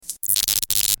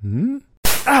Hmm?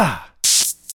 Ah!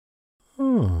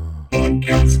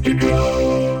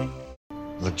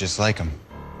 Look just like him.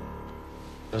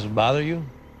 Does it bother you?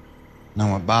 No,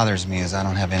 what bothers me is I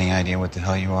don't have any idea what the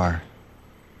hell you are.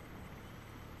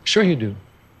 Sure you do.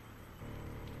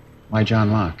 Why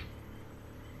John Locke?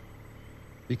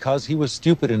 Because he was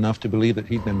stupid enough to believe that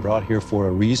he'd been brought here for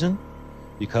a reason.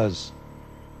 Because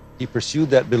he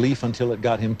pursued that belief until it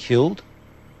got him killed.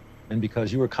 And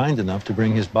because you were kind enough to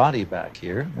bring his body back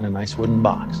here in a nice wooden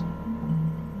box.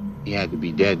 He had to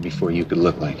be dead before you could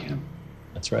look like him.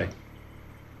 That's right.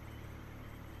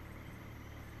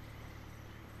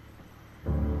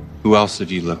 Who else did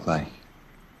you look like?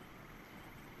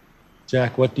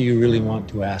 Jack, what do you really want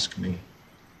to ask me?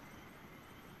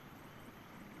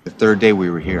 The third day we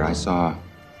were here, I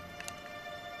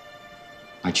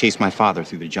chased my father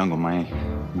through the jungle, my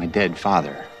dead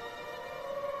father.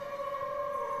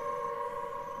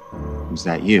 Was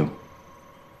that you?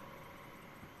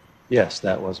 Yes,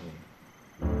 that was me.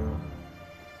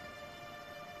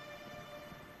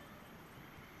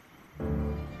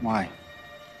 Why?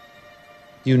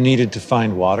 You needed to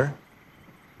find water?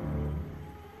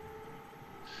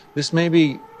 This may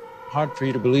be hard for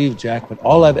you to believe, Jack, but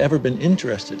all I've ever been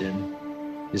interested in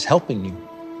is helping you.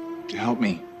 To help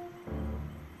me?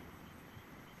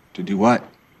 To do what?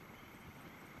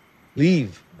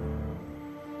 Leave.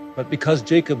 But because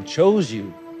Jacob chose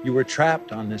you, you were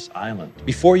trapped on this island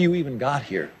before you even got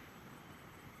here.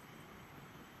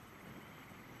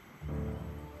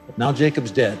 But now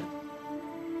Jacob's dead.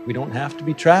 We don't have to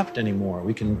be trapped anymore.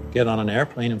 We can get on an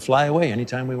airplane and fly away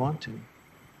anytime we want to.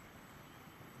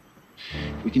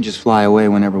 We can just fly away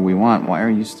whenever we want. Why are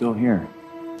you still here?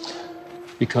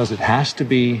 Because it has to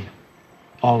be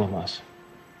all of us.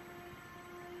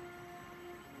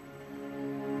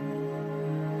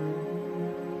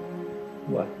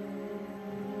 What?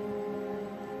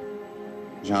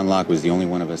 John Locke was the only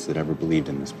one of us that ever believed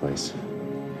in this place.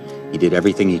 He did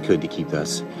everything he could to keep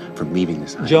us from leaving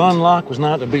this island. John Locke was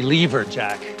not a believer,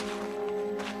 Jack.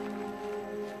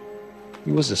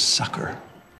 He was a sucker.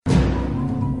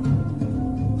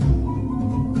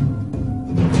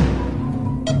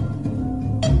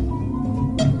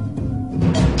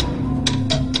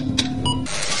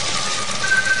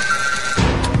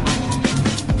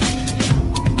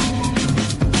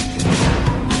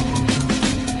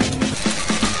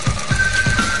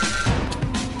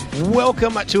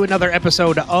 Welcome to another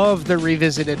episode of the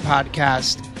Revisited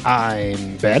Podcast.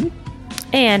 I'm Ben.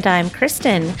 And I'm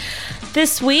Kristen.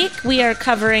 This week we are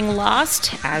covering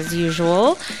Lost, as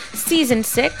usual, Season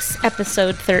 6,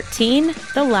 Episode 13,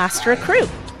 The Last Recruit.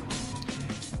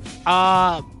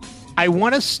 I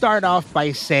want to start off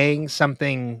by saying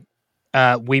something.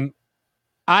 I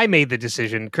made the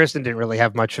decision. Kristen didn't really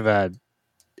have much of a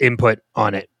input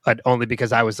on it, but only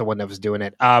because I was the one that was doing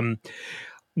it.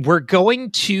 We're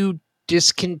going to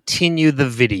discontinue the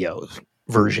video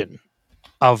version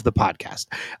of the podcast.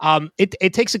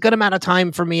 It takes a good amount of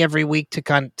time for me every week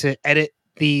to edit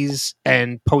these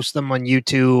and post them on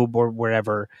YouTube or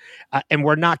wherever, and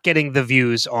we're not getting the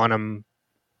views on them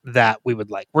that we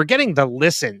would like. We're getting the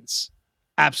listens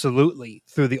absolutely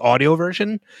through the audio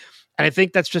version, and I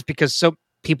think that's just because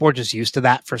people are just used to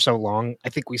that for so long. I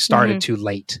think we started too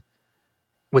late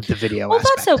with the video aspect.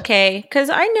 That's okay, because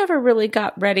I never really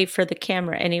got ready for the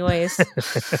camera anyways.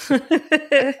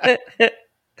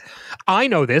 I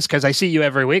know this because I see you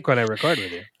every week when I record with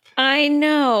you. I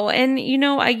know. And,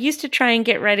 I used to try and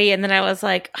get ready, and then I was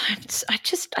like,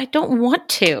 I don't want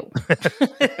to.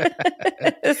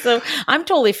 So I'm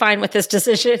totally fine with this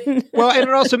decision. Well, and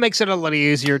it also makes it a little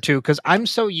easier, too, because I'm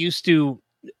so used to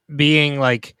being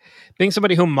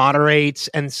somebody who moderates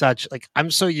and such. Like,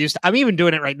 I'm even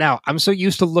doing it right now. I'm so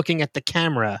used to looking at the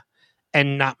camera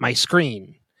and not my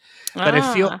screen. But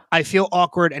I feel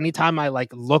awkward anytime I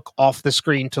look off the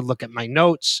screen to look at my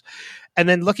notes, and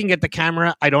then looking at the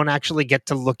camera, I don't actually get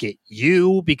to look at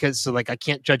you because I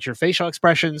can't judge your facial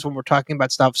expressions when we're talking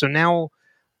about stuff. So now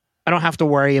I don't have to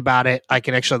worry about it. I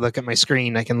can actually look at my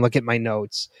screen. I can look at my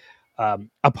notes.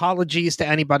 Apologies to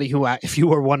anybody who, if you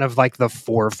were one of the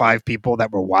 4 or 5 people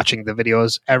that were watching the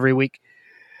videos every week.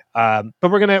 But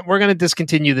we're gonna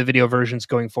discontinue the video versions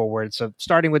going forward. So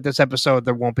starting with this episode,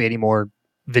 there won't be any more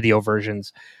video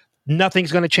versions.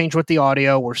 Nothing's going to change with the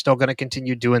audio. We're still going to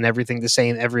continue doing everything the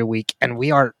same every week. And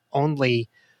we are only,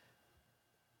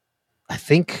 I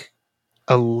think,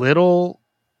 a little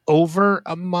over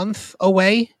a month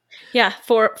away. Yeah,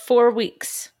 4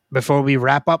 weeks. Before we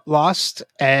wrap up Lost.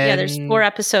 And there's 4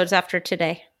 episodes after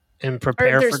today. And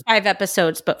there's 5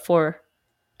 episodes, but 4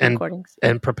 recordings.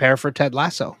 And prepare for Ted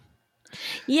Lasso.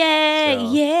 Yeah.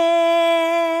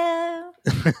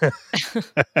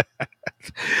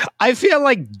 I feel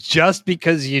like just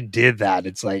because you did that,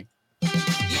 it's like.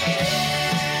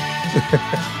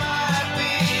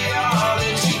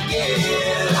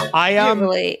 I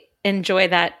really enjoy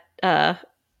that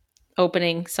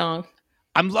opening song.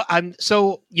 I'm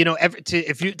so, you know,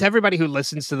 to everybody who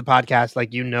listens to the podcast,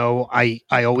 like, you know, I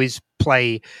always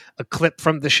play a clip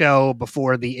from the show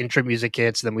before the intro music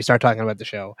hits. Then we start talking about the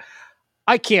show.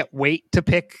 I can't wait to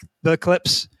pick the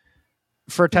clips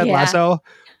for Ted Lasso,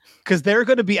 because there are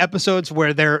going to be episodes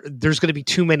where there's going to be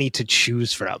too many to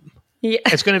choose from. Yeah,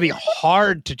 it's going to be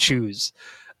hard to choose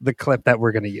the clip that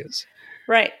we're going to use.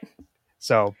 Right.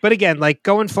 So, but again, like,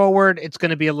 going forward, it's going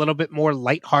to be a little bit more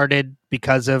lighthearted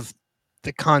because of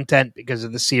the content, because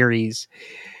of the series.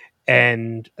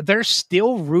 And there's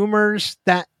still rumors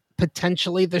that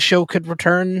potentially the show could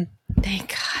return.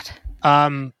 Thank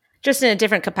God. Just in a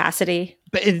different capacity.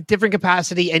 But in a different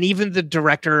capacity. And even the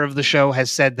director of the show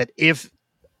has said that if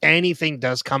anything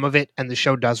does come of it and the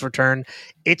show does return,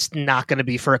 it's not going to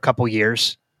be for a couple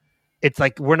years. It's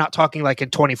like, we're not talking like in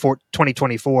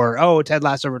 2024, oh, Ted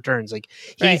Lasso returns. Like,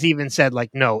 he's even said, like,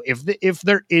 no, if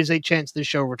there is a chance the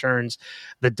show returns,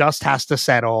 the dust has to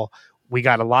settle. We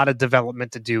got a lot of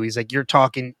development to do. He's like, you're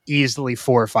talking easily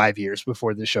 4 or 5 years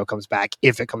before the show comes back,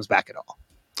 if it comes back at all.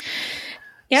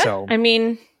 Yeah, so, I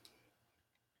mean,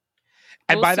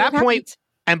 and by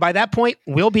that point,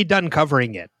 we'll be done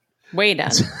covering it. Way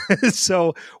done.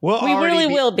 So we really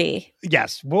will be.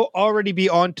 Yes, we'll already be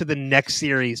on to the next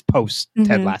series post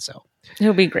Ted Lasso.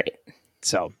 It'll be great.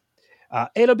 So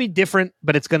it'll be different,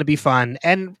 but it's going to be fun.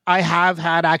 And I have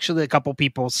had actually a couple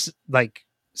people like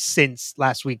since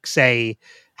last week say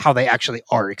how they actually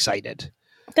are excited.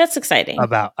 That's exciting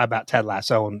about Ted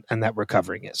Lasso and that we're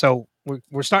covering it. So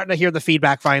we're starting to hear the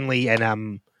feedback finally, and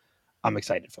I'm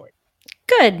excited for it.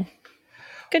 Good.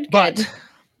 But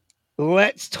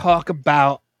let's talk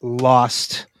about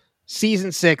Lost,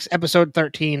 Season 6, Episode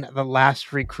 13, The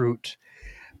Last Recruit.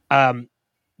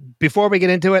 Before we get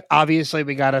into it, obviously,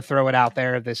 we got to throw it out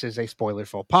there. This is a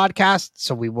spoiler-full podcast,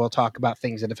 so we will talk about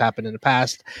things that have happened in the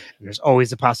past. And there's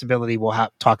always a possibility we'll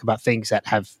talk about things that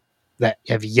have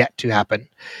yet to happen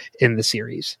in the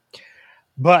series.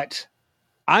 But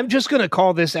I'm just going to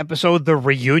call this episode the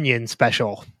reunion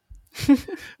special,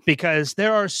 because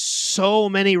there are so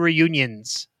many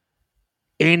reunions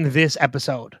in this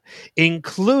episode,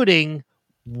 including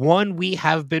one we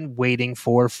have been waiting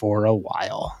for a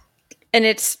while. And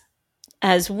it's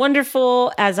as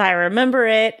wonderful as I remember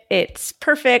it. It's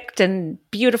perfect and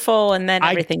beautiful, and then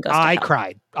everything goes to hell. I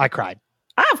cried.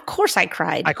 Of course I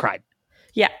cried. I cried.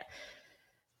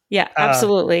 Yeah,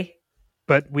 absolutely.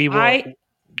 But we'll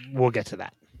get to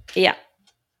that. Yeah.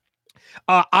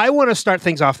 I want to start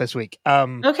things off this week.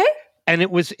 Okay. And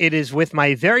it is with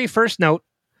my very first note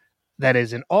that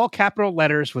is in all capital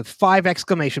letters with 5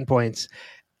 exclamation points,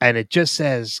 and it just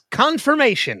says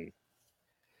confirmation.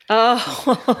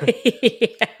 Oh,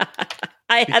 yeah.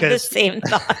 I had the same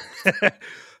thought.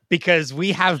 Because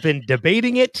we have been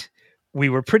debating it. We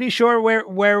were pretty sure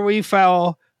where we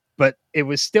fell, but it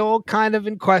was still kind of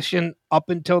in question up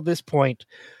until this point.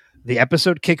 The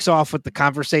episode kicks off with the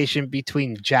conversation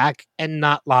between Jack and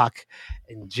Knotlock,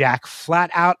 and Jack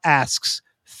flat out asks,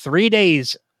 3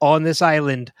 days on this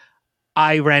island,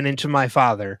 I ran into my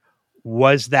father.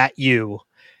 Was that you?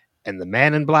 And the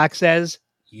man in black says,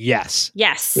 yes.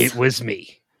 Yes. It was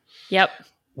me. Yep.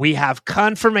 We have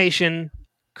confirmation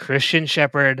Christian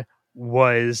Shepherd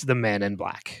was the man in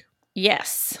black.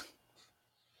 Yes.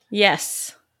 And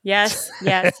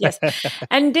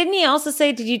didn't he also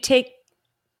say, did you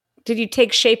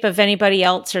take shape of anybody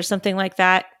else or something like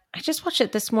that? I just watched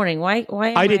it this morning. Why?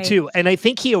 I did too. And I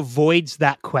think he avoids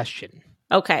that question.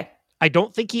 Okay. I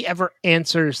don't think he ever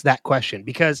answers that question,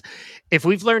 because if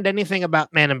we've learned anything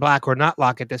about Man in Black or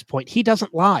Knotlock at this point, he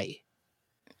doesn't lie.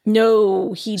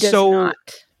 No, he does not.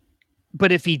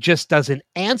 But if he just doesn't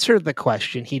answer the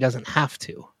question, he doesn't have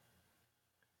to.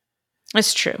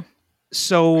 That's true.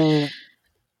 So,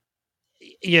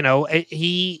 you know,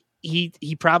 he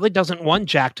probably doesn't want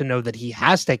Jack to know that he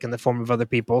has taken the form of other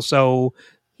people, so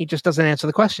he just doesn't answer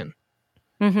the question.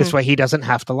 Mm-hmm. This way he doesn't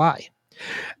have to lie.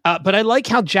 But I like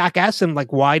how Jack asks him,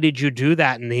 like, why did you do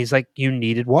that? And he's like, you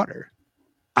needed water.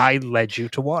 I led you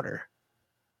to water.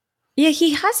 Yeah,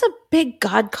 he has a big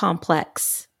God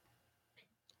complex.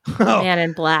 Man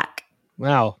in Black.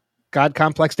 Wow. God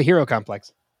complex to hero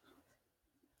complex.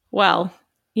 Well,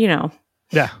 you know.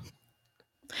 Yeah.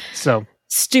 So.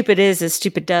 Stupid is as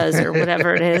stupid does, or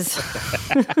whatever it is.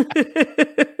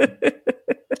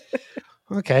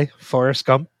 Okay. Forrest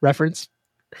Gump reference.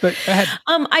 But go ahead.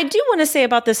 I do want to say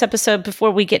about this episode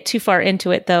before we get too far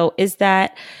into it, though, is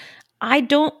that I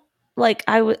don't like.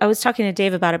 I was talking to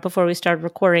Dave about it before we started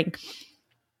recording.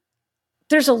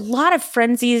 There's a lot of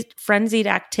frenzied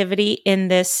activity in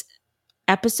this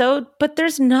episode, but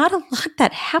there's not a lot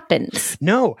that happens.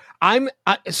 No, I'm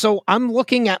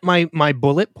looking at my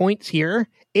bullet points here.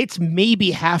 It's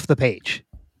maybe half the page.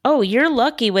 Oh, you're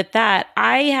lucky with that.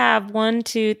 I have 1,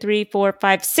 2, 3, 4,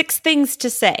 5, 6 things to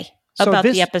say about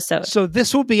the episode. So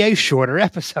this will be a shorter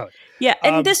episode. Yeah,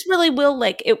 and this really will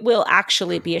it will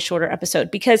actually be a shorter episode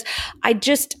because I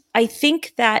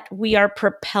think that we are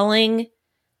propelling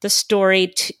the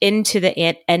story into the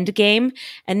end game,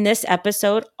 and this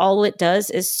episode, all it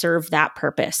does is serve that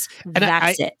purpose. And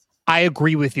that's it. I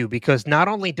agree with you because not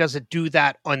only does it do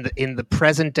that in the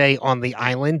present day on the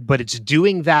island, but it's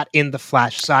doing that in the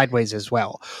Flash sideways as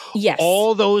well. Yes.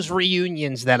 All those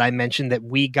reunions that I mentioned that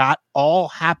we got all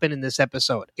happen in this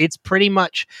episode. It's pretty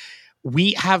much,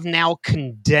 we have now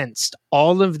condensed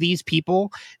all of these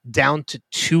people down to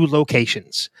 2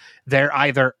 locations. They're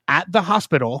either at the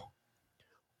hospital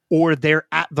or they're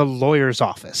at the lawyer's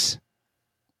office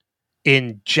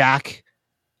in Jack,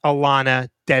 Alana,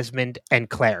 Desmond, and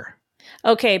Claire.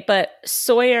 Okay, but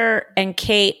Sawyer and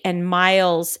Kate and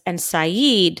Miles and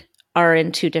Saeed are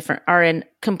in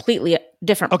completely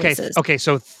different places. Okay,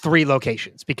 so 3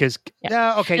 locations because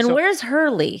And where's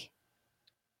Hurley?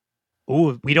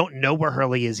 Ooh, we don't know where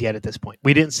Hurley is yet at this point.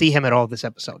 We didn't see him at all this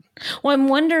episode. Well, I'm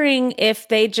wondering if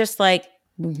they just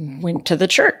went to the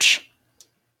church.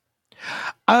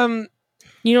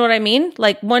 You know what I mean?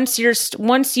 Like once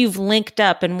you've linked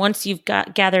up and once you've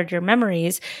gathered your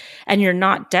memories and you're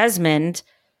not Desmond,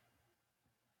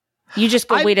 you just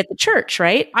go wait at the church,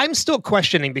 right? I'm still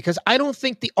questioning because I don't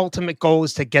think the ultimate goal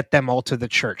is to get them all to the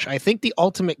church. I think the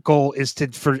ultimate goal is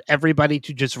for everybody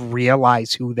to just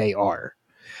realize who they are.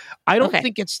 I don't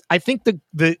think I think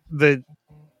the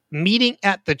meeting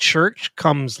at the church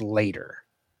comes later.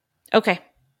 Okay.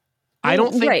 I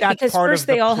don't think that's because part first of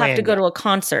the they all plan have to go yet. to a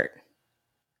concert.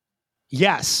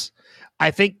 Yes.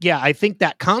 I think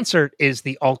that concert is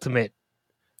the ultimate.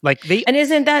 And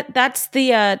isn't that's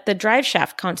the Drive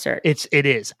Shaft concert? It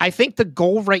is. I think the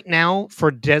goal right now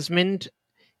for Desmond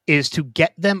is to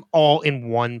get them all in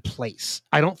one place.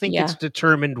 I don't think it's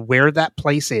determined where that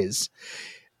place is.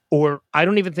 Or I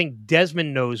don't even think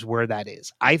Desmond knows where that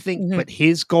is. I think, but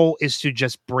his goal is to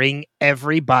just bring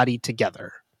everybody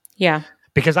together. Yeah.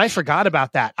 Because I forgot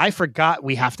about that. I forgot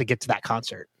we have to get to that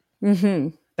concert. Mm-hmm.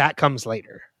 That comes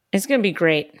later. It's going to be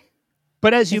great.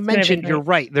 But as you mentioned, you're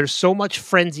right. There's so much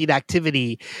frenzied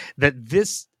activity that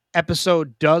this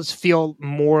episode does feel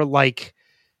more like,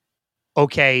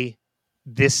 okay,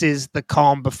 this is the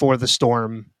calm before the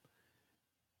storm.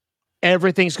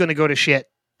 Everything's going to go to shit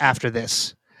after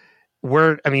this.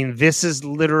 This is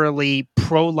literally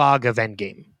prologue of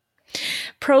Endgame.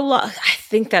 Prologue. I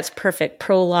think that's perfect.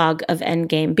 Prologue of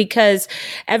Endgame because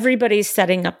everybody's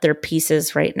setting up their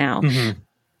pieces right now.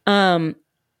 Mm-hmm.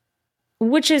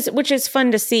 Which is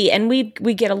fun to see. And we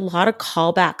get a lot of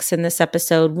callbacks in this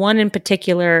episode. One in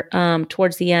particular,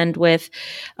 towards the end with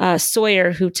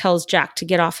Sawyer, who tells Jack to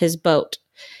get off his boat.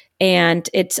 And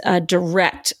it's a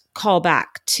direct callback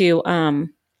to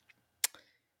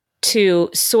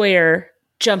Sawyer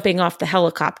jumping off the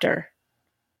helicopter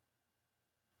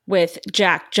with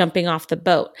Jack jumping off the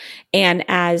boat. And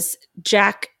as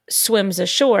Jack swims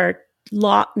ashore,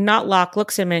 Locke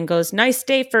looks at him and goes, "Nice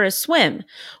day for a swim."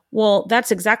 Well,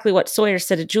 that's exactly what Sawyer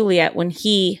said to Juliet when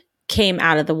he came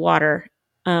out of the water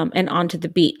and onto the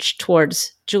beach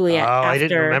towards Juliet. I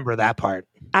didn't remember that part.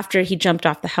 After he jumped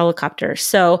off the helicopter.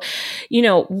 So,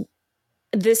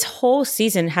 this whole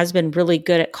season has been really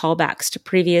good at callbacks to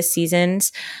previous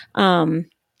seasons.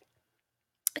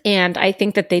 And I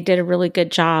think that they did a really good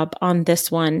job on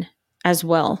this one as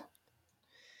well.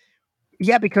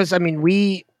 Yeah, because I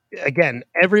think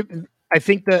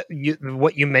that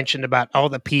what you mentioned about all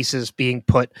the pieces being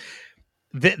put,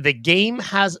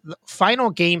 the final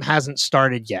game hasn't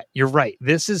started yet. You're right.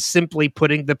 This is simply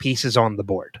putting the pieces on the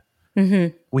board.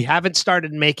 Mm-hmm. We haven't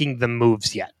started making the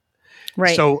moves yet.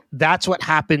 Right. So that's what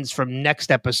happens from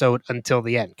next episode until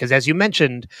the end. Because as you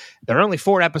mentioned, there are only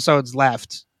 4 episodes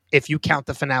left if you count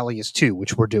the finale as 2,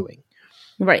 which we're doing.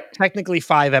 Right. Technically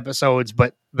 5 episodes,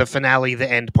 but the finale, the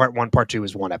end, part 1, part 2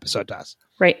 is 1 episode to us.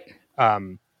 Right.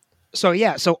 So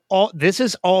this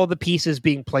is all the pieces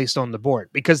being placed on the board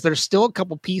because there's still a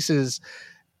couple pieces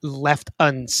left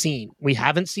unseen. We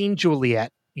haven't seen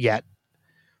Juliet yet,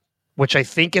 which I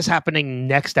think is happening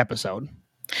next episode.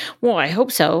 Well, I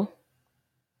hope so.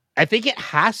 I think it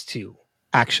has to,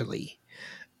 actually.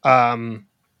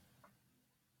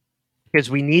 because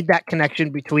we need that connection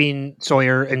between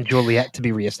Sawyer and Juliet to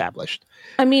be reestablished.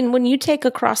 I mean, when you take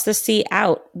Across the Sea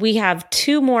out, we have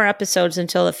 2 more episodes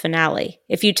until the finale.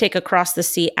 If you take Across the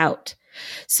Sea out,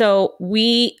 so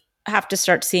we have to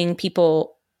start seeing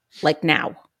people like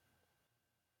now.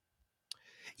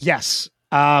 Yes.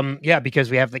 Because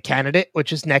we have The Candidate,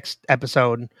 which is next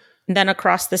episode. And then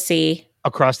Across the Sea.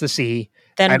 Across the Sea.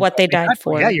 Then What They Died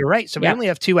For. Yeah, you're right. So we only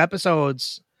have 2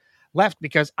 episodes left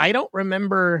because I don't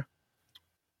remember.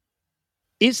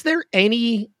 Is there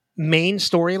any main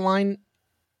storyline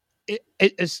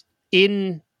is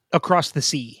in Across the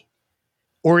Sea?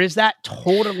 Or is that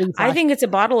totally... I think it's a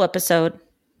bottle episode.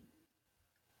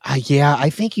 Yeah, I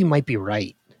think you might be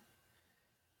right.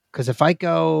 Because if I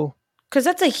go... Because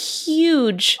that's a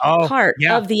huge part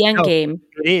of the end game.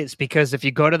 It is, because if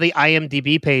you go to the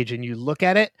IMDb page and you look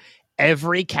at it,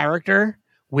 every character,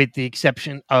 with the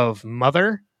exception of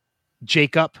Mother,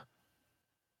 Jacob,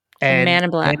 and Man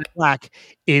in Black,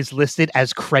 is listed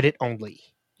as credit only.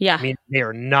 Yeah. I mean, they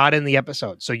are not in the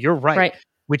episode. So you're right.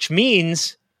 Which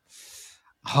means,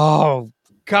 oh,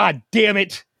 God damn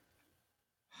it.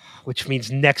 Which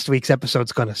means next week's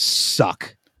episode's going to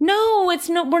suck. No, it's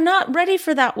no. We're not ready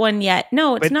for that one yet.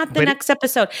 No, it's not the next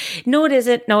episode. No, it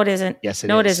isn't. No, it isn't. Yes, it is.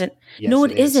 No, it isn't. Yes, no,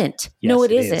 it isn't. No,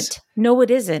 it isn't. No,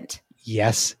 it isn't.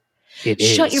 Yes, it is.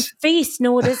 Shut your face.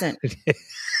 No, it isn't.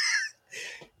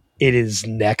 It is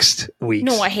next week.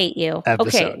 No, I hate you. Episode.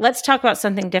 Okay, let's talk about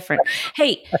something different.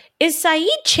 Hey, is Saeed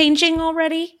changing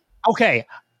already? Okay,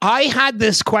 I had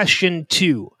this question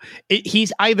too.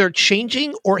 He's either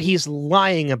changing or he's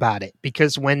lying about it,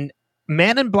 because when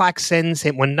Man in Black sends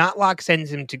him, when Notlock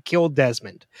sends him to kill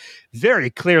Desmond, very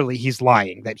clearly he's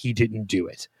lying that he didn't do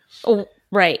it. Oh,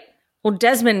 right. Well,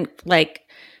 Desmond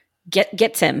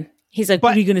gets him. He's like,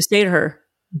 what are you going to say to her?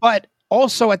 But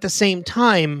also at the same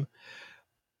time,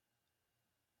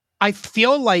 I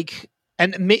feel like,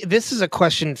 and this is a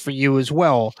question for you as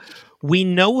well. We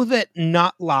know that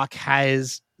Notlock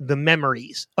has the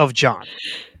memories of John.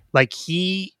 Like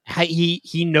he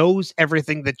knows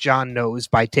everything that John knows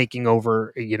by taking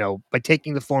over, by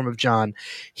taking the form of John.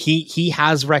 He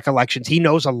has recollections. He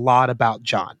knows a lot about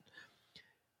John.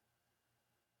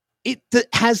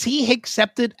 Has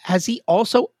he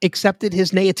also accepted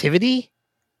his nativity?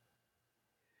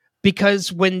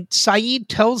 Because when Saeed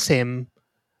tells him,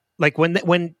 like when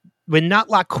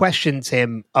Notlock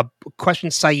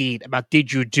questions Saeed about,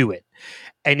 did you do it?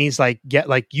 And he's like, yeah,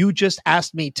 like, you just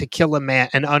asked me to kill an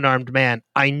unarmed man.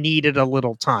 I needed a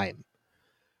little time.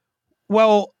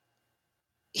 Well,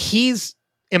 he's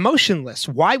emotionless.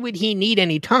 Why would he need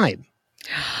any time?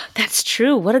 That's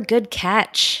true. What a good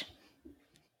catch.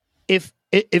 If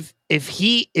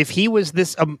he was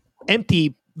this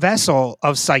empty vessel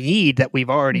of Saeed that we've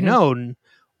already known,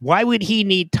 why would he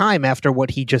need time after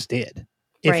what he just did?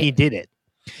 If he did it.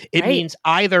 It means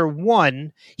either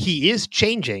one, he is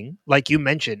changing, like you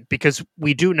mentioned, because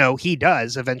we do know he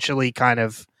does eventually kind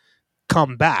of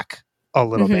come back a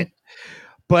little bit.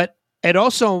 But it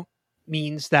also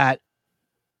means that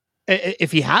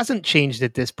if he hasn't changed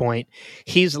at this point,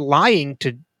 he's lying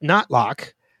to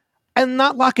Notlock, and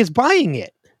Notlock is buying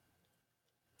it,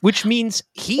 which means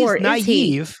he's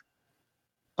naive.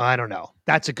 I don't know.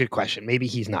 That's a good question. Maybe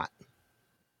he's not.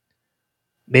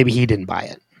 Maybe he didn't buy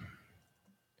it.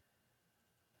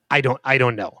 I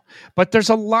don't know. But there's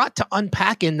a lot to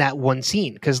unpack in that one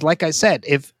scene. Because like I said,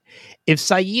 if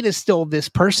Saeed is still this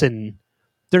person,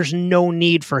 there's no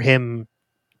need for him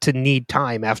to need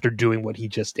time after doing what he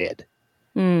just did.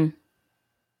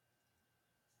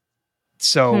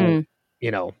 So,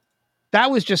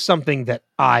 that was just something that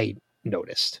I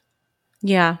noticed.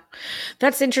 Yeah,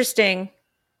 that's interesting.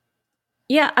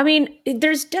 Yeah, I mean,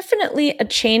 there's definitely a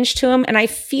change to him, and I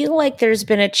feel like there's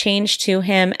been a change to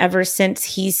him ever since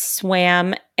he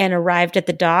swam and arrived at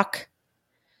the dock.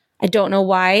 I don't know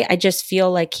why. I just feel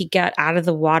like he got out of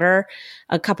the water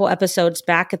a couple episodes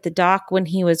back at the dock when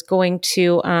he was going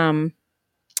to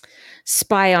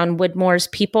spy on Widmore's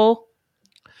people.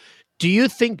 Do you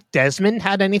think Desmond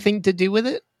had anything to do with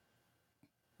it?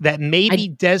 That maybe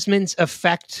Desmond's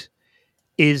effect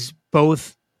is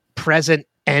both present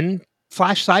and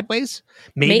flash sideways?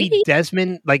 Maybe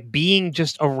Desmond, like being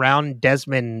just around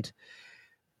Desmond,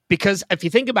 because if you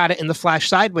think about it, in the flash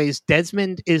sideways,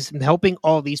 Desmond is helping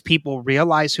all these people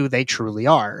realize who they truly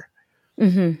are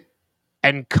and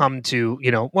come to,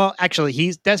 well,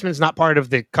 actually Desmond's not part of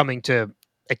the coming to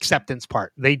acceptance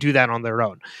part. They do that on their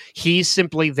own. He's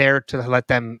simply there to let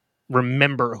them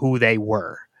remember who they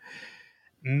were.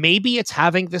 Maybe it's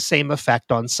having the same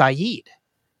effect on Saeed.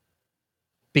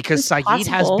 because It's Saeed has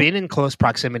possible. been in close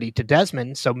proximity to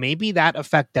Desmond. So maybe that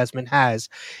effect Desmond has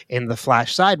in the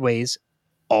Flash sideways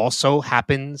also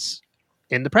happens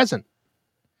in the present.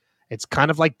 It's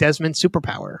kind of like Desmond's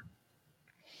superpower.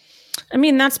 I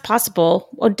mean, that's possible.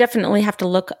 We'll definitely have to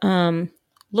look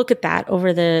at that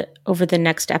over the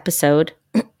next episode,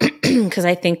 because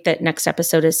I think that next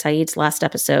episode is Saeed's last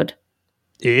episode.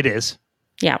 It is.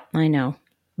 Yeah, I know.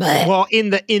 But well, in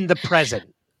the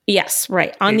present. Yes,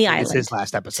 right. On the island. It's his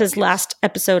last episode. It's his last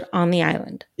episode on the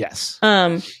island. Yes.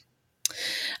 I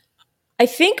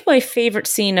think my favorite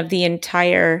scene of the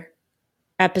entire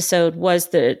episode was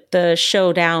the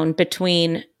showdown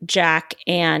between Jack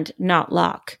and Not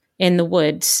Locke in the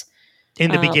woods.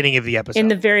 In the beginning of the episode. In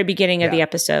the very beginning of the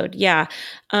episode. Yeah.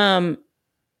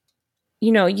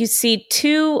 You see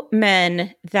two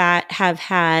men that have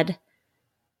had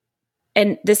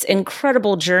this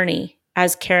incredible journey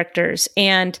as characters.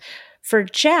 And for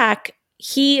Jack,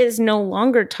 he is no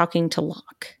longer talking to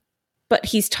Locke, but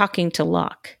he's talking to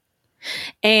Locke.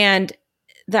 And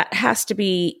that has to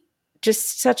be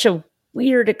just such a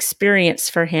weird experience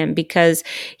for him, because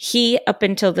he, up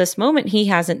until this moment, he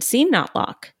hasn't seen Not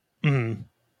Locke. Mm-hmm.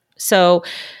 So,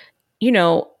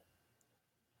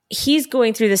 he's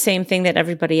going through the same thing that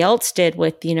everybody else did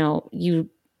with, you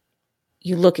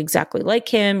look exactly like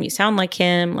him, you sound like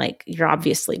him, like you're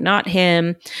obviously not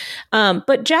him.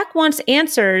 But Jack wants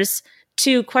answers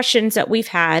to questions that we've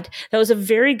had. That was a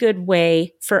very good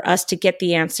way for us to get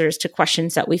the answers to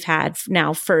questions that we've had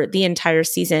now for the entire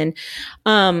season.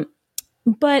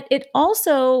 But it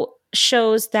also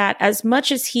shows that as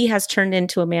much as he has turned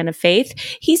into a man of faith,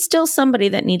 he's still somebody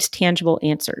that needs tangible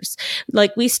answers.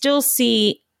 Like, we still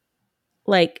see,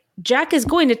 like, Jack is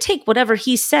going to take whatever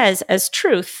he says as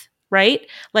truth, right?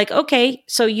 Like, okay,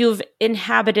 so you've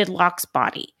inhabited Locke's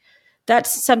body.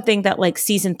 That's something that, like,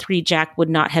 season 3 Jack would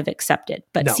not have accepted.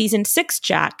 But season 6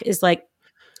 Jack is like,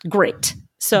 great.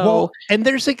 So, and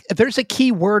there's a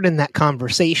key word in that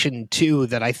conversation too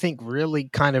that I think really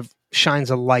kind of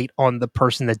shines a light on the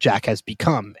person that Jack has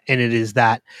become. And it is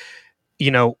that,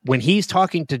 when he's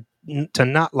talking to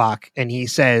Not Locke and he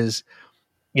says,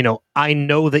 I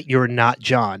know that you're not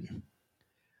John,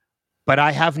 but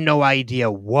I have no idea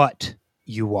what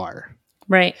you are.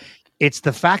 Right. It's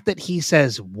the fact that he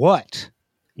says what,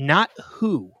 not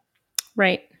who.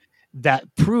 Right.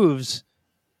 That proves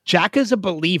Jack is a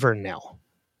believer now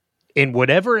in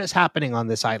whatever is happening on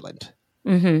this island.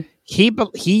 Mm-hmm.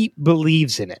 He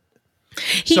believes in it.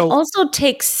 He also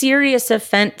takes serious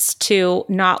offense to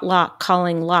Not Locke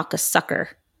calling Locke a sucker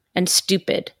and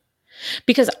stupid.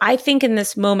 Because I think in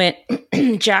this moment,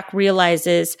 Jack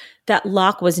realizes that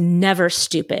Locke was never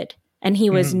stupid and he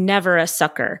was never a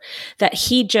sucker. That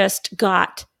he just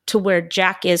got to where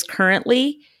Jack is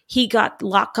currently.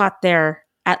 Locke got there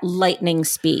at lightning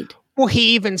speed. Well,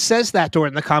 he even says that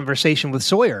during the conversation with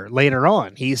Sawyer later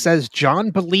on. He says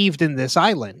John believed in this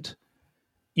island.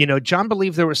 John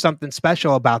believed there was something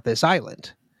special about this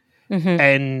island. Mm-hmm.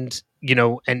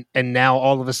 And, and now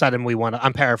all of a sudden we want to,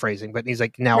 I'm paraphrasing, but he's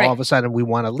like, now all of a sudden we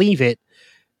want to leave it.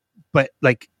 But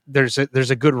like, there's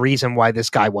a good reason why this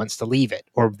guy wants to leave it,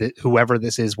 or whoever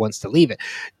this is wants to leave it.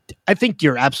 I think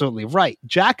you're absolutely right.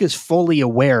 Jack is fully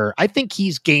aware. I think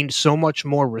he's gained so much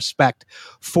more respect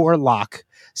for Locke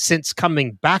since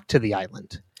coming back to the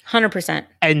island. 100%.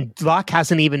 And Locke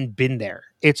hasn't even been there.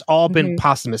 It's all been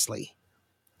posthumously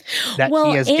that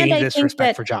he has gained this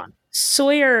respect for John.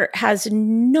 Sawyer has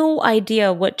no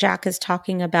idea what Jack is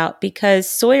talking about, because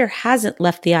Sawyer hasn't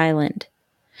left the island.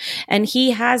 And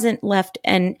he hasn't left.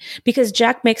 And because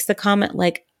Jack makes the comment,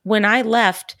 like, when I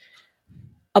left,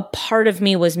 a part of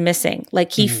me was missing.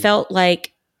 Like, he felt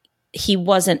like he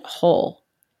wasn't whole.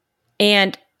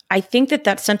 And I think that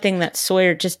that's something that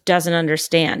Sawyer just doesn't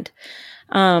understand.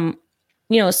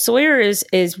 Sawyer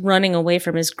is running away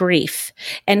from his grief,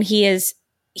 and he is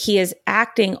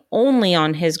acting only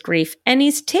on his grief, and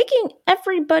he's taking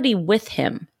everybody with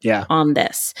him on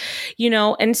this,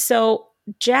 and so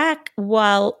Jack,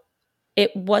 while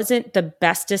it wasn't the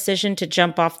best decision to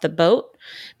jump off the boat,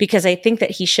 because I think that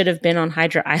he should have been on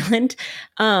Hydra Island,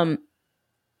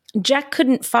 Jack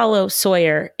couldn't follow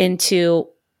Sawyer into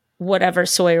whatever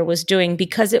Sawyer was doing,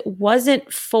 because it wasn't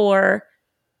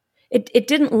it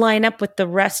didn't line up with the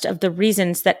rest of the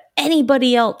reasons that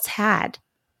anybody else had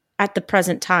at the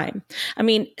present time. I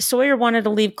mean, Sawyer wanted to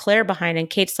leave Claire behind, and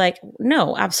Kate's like,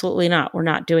 no, absolutely not. We're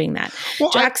not doing that. Well,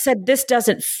 Jack said, this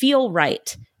doesn't feel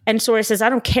right. And Sawyer says, I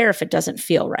don't care if it doesn't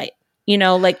feel right.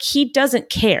 Like, he doesn't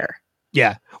care.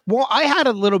 Yeah. Well, I had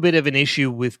a little bit of an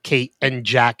issue with Kate and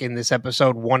Jack in this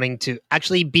episode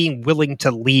being willing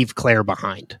to leave Claire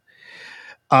behind.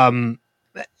 I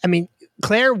mean,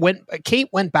 Kate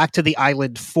went back to the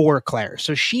island for Claire,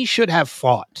 so she should have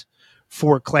fought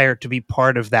for Claire to be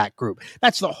part of that group.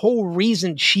 That's the whole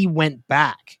reason she went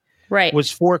back. Right.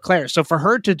 Was for Claire. So for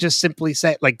her to just simply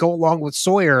say, like, go along with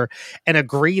Sawyer and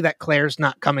agree that Claire's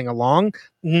not coming along,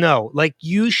 no, like,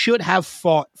 you should have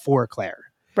fought for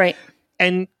Claire. Right.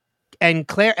 And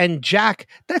Claire and Jack,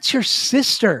 that's your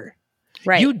sister.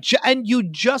 Right. You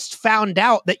just found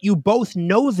out that you both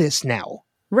know this now.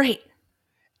 Right.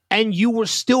 And you were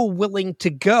still willing to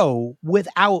go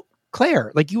without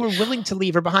Claire. Like, you were willing to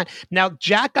leave her behind. Now,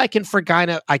 Jack, I can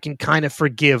kind of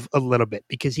forgive a little bit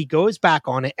because he goes back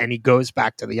on it and he goes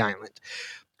back to the island.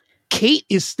 Kate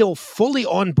is still fully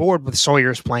on board with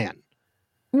Sawyer's plan.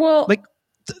 Well,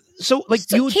 so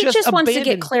Kate just wants to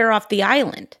get Claire off the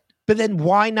island. But then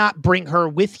why not bring her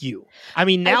with you? I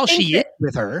mean, now she is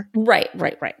with her. Right.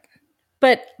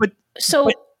 But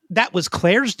that was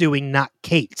Claire's doing, not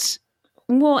Kate's.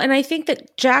 Well, and I think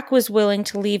that Jack was willing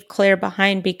to leave Claire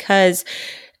behind because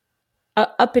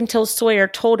up until Sawyer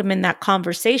told him in that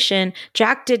conversation,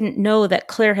 Jack didn't know that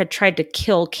Claire had tried to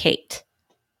kill Kate.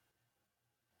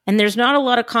 And there's not a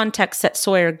lot of context that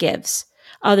Sawyer gives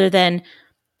other than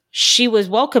she was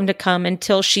welcome to come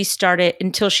until she tried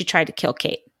to kill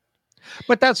Kate.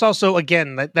 But that's also,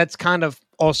 again, that's kind of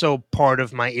also part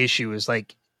of my issue is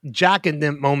like Jack in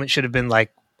that moment should have been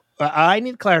like, I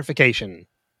need clarification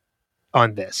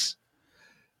on this,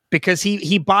 because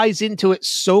he buys into it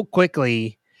so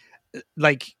quickly.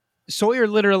 Like, Sawyer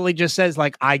literally just says,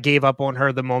 like, I gave up on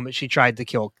her the moment she tried to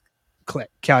kill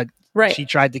right. She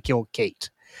tried to kill Kate.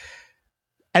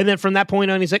 And then from that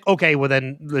point on, he's like, okay, well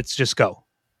then let's just go.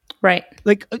 Right.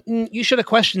 Like, you should have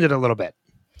questioned it a little bit.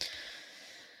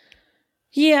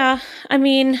 Yeah. I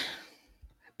mean,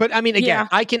 again, yeah.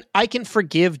 I can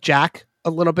forgive Jack a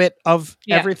little bit of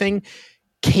everything.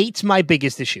 Kate's my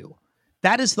biggest issue.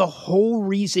 That is the whole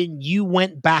reason you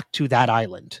went back to that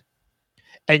island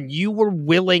and you were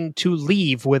willing to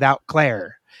leave without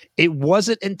Claire. It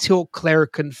wasn't until Claire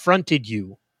confronted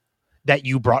you that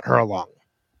you brought her along.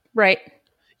 Right.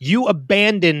 You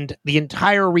abandoned the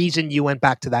entire reason you went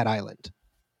back to that island.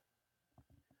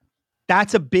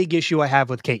 That's a big issue I have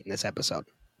with Kate in this episode.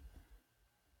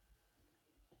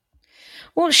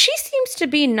 Well, she seems to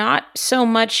be not so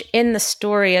much in the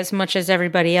story as much as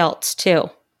everybody else,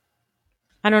 too.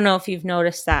 I don't know if you've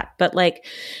noticed that, but like,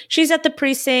 she's at the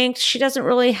precinct. She doesn't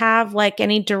really have like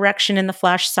any direction in the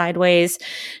Flash sideways.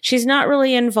 She's not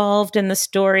really involved in the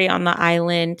story on the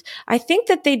island. I think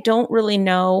that they didn't really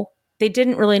know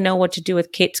what to do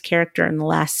with Kate's character in the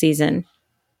last season.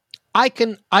 I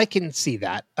can see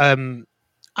that.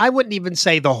 I wouldn't even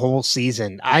say the whole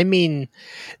season. I mean,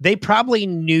 they probably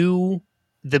knew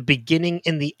the beginning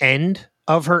and the end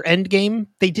of her end game.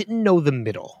 They didn't know the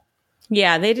middle.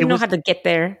 Yeah, they didn't know how to get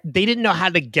there. They didn't know how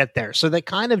to get there. So they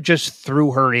kind of just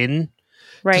threw her in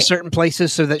to certain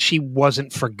places so that she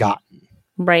wasn't forgotten.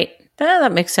 Right.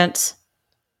 That makes sense.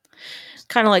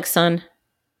 Kind of like Sun.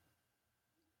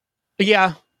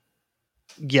 Yeah.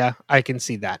 Yeah, I can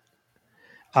see that.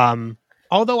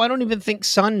 Although I don't even think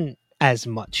Sun as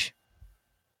much.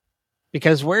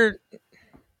 Because I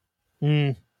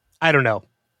don't know.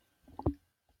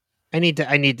 I need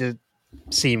to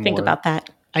see more. Think about that.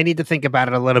 I need to think about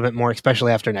it a little bit more,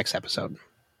 especially after next episode.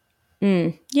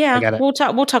 Yeah, we'll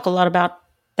talk a lot about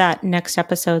that next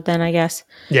episode then, I guess.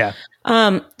 Yeah.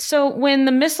 So when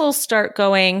the missiles start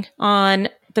going on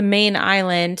the main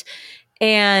island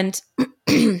and,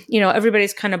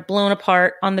 everybody's kind of blown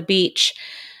apart on the beach,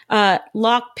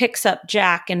 Locke picks up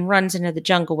Jack and runs into the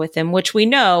jungle with him, which we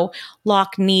know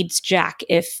Locke needs Jack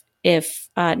if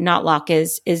not Locke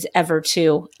is ever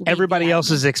to. Everybody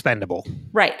else is expendable.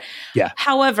 Right. Yeah.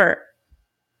 However,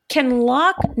 can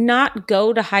Locke not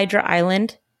go to Hydra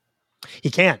Island? He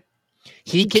can't.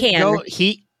 He can go.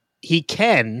 He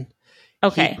can.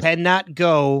 Okay. He cannot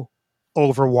go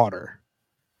over water.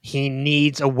 He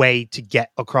needs a way to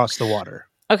get across the water.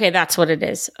 Okay, that's what it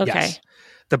is. Okay. Yes.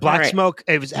 The black smoke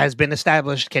has been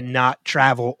established cannot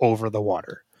travel over the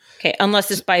water. Okay,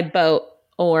 unless it's by boat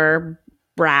or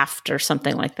raft or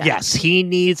something like that. Yes, he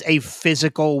needs a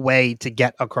physical way to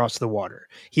get across the water.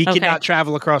 He cannot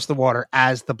travel across the water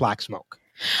as the black smoke.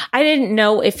 I didn't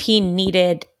know if he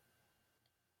needed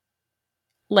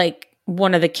like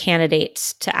one of the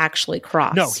candidates to actually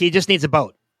cross. No, he just needs a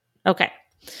boat. Okay.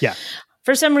 Yeah.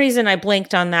 For some reason, I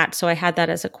blanked on that, so I had that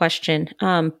as a question.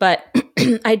 But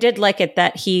I did like it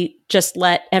that he just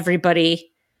left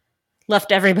everybody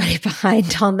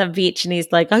behind on the beach, and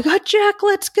he's like, I got Jack,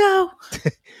 let's go.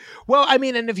 Well, I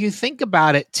mean, and if you think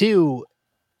about it too,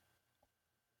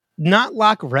 not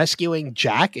Locke rescuing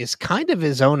Jack is kind of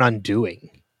his own undoing.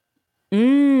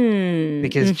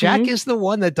 Because Jack is the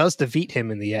one that does defeat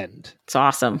him in the end. It's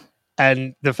awesome.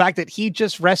 And the fact that he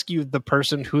just rescued the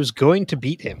person who's going to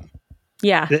beat him.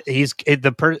 Yeah. He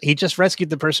just rescued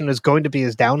the person who's going to be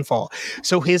his downfall.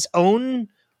 So his own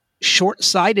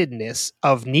short-sightedness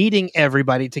of needing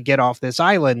everybody to get off this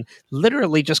island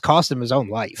literally just cost him his own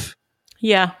life.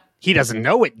 Yeah. He doesn't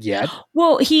know it yet.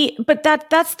 Well, but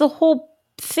that's the whole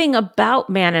thing about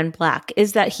Man in Black,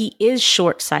 is that he is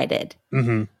short-sighted.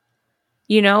 Mm-hmm.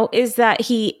 You know, is that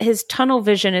his tunnel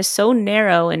vision is so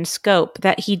narrow in scope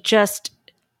that he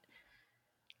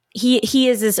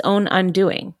is his own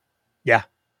undoing. Yeah.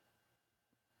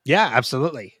 Yeah,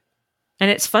 absolutely. And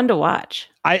it's fun to watch.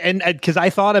 Because I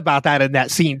thought about that in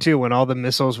that scene too, when all the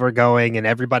missiles were going and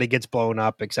everybody gets blown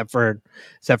up except for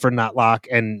Notlock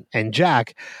and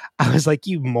Jack. I was like,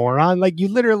 you moron! Like, you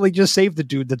literally just saved the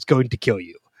dude that's going to kill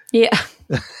you. Yeah.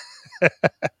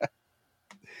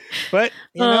 But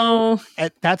you know,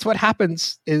 that's what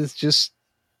happens. Is just,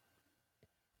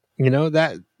 you know,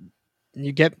 that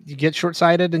you get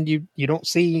short-sighted and you don't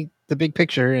see the big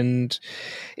picture, and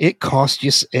it costs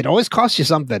you. It always costs you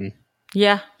something.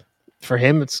 Yeah. For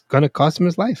him, it's going to cost him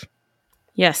his life.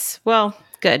 Yes. Well,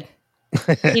 good.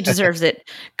 He deserves it.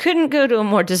 Couldn't go to a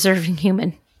more deserving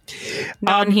human.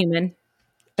 Non-human.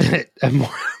 A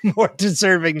more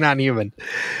deserving non-human.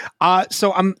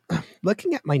 So I'm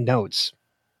looking at my notes.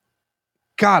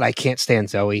 God, I can't stand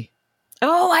Zoe.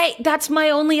 Oh, that's my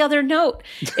only other note.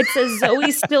 It says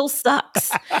Zoe still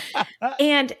sucks.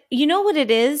 And you know what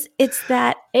it is? It's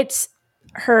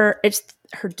her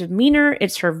demeanor,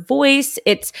 it's her voice.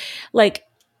 It's like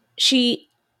she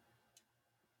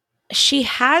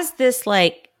has this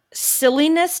like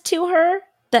silliness to her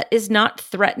that is not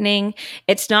threatening.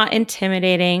 It's not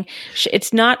intimidating.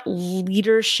 It's not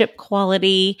leadership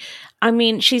quality. I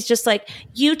mean, she's just like,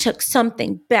 you took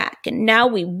something back and now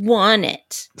we want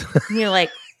it. And you're like,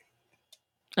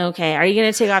 okay, are you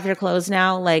going to take off your clothes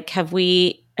now? Like,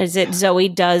 is it Zoe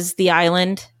does the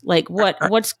island? Like,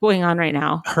 what's going on right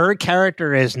now? Her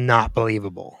character is not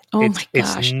believable. Oh my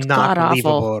gosh. It's not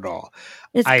believable at all.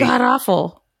 It's god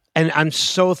awful. And I'm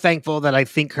so thankful that I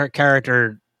think her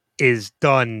character is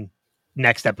done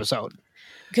next episode.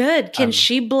 Good. Can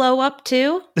she blow up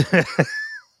too?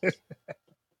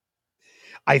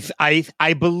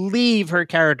 I believe her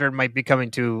character might be coming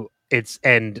to its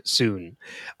end soon.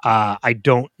 I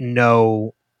don't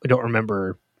know. I don't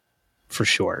remember for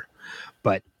sure,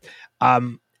 but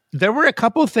there were a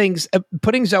couple of things.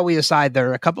 Putting Zoe aside,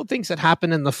 there are a couple of things that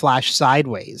happen in the Flash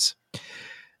sideways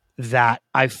that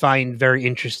I find very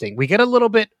interesting. We get a little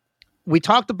bit. We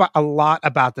talked a lot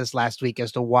about this last week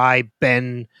as to why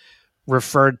Ben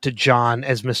referred to John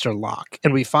as Mr. Locke,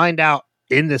 and we find out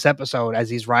in this episode, as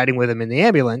he's riding with him in the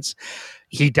ambulance,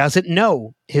 he doesn't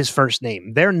know his first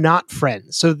name. They're not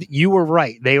friends. So you were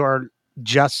right. They are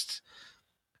just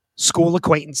school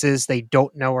acquaintances. They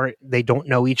don't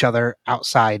know each other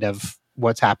outside of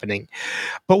what's happening.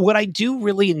 But what I do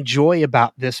really enjoy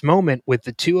about this moment with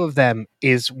the two of them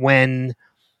is when,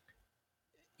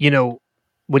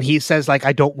 when he says, like,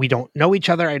 we don't know each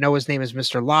other. I know his name is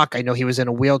Mr. Locke. I know he was in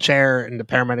a wheelchair, and the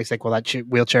paramedic's like, well, that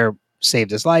wheelchair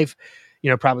saved his life.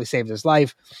 Probably saved his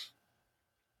life.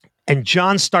 And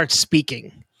John starts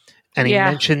speaking, and he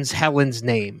mentions Helen's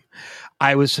name.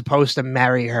 I was supposed to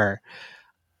marry her.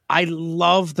 I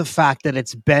love the fact that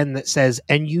it's Ben that says,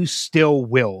 and you still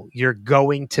will. You're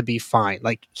going to be fine.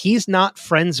 Like, he's not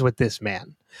friends with this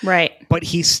man. Right. But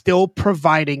he's still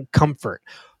providing comfort.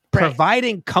 Right.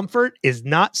 Providing comfort is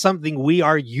not something we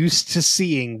are used to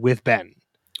seeing with Ben.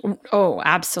 Oh,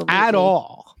 absolutely. At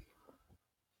all.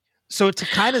 So to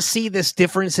kind of see this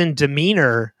difference in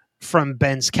demeanor from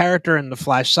Ben's character in the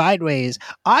Flash sideways,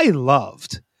 I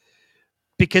loved,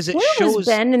 because it shows. Where was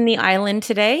Ben in the island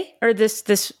today, or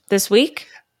this week?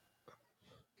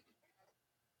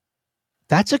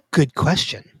 That's a good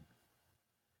question,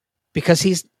 because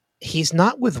he's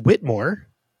not with Whitmore.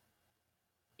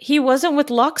 He wasn't with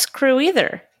Locke's crew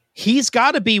either. He's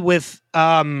got to be with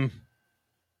oh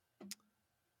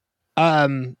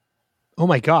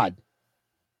my God.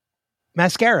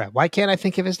 Mascara. Why can't I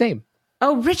think of his name?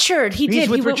 Oh, Richard. He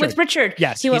went with Richard.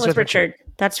 Yes, he went with Richard.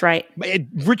 That's right.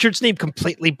 Richard's name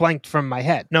completely blanked from my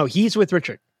head. No, he's with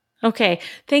Richard. Okay,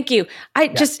 thank you.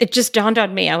 It just dawned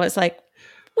on me. I was like,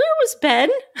 where was Ben?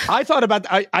 I thought about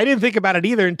I didn't think about it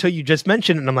either until you just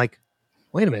mentioned it, and I'm like,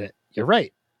 wait a minute, you're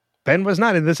right. Ben was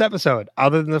not in this episode,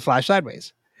 other than the Flash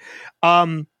sideways.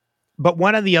 But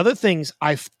one of the other things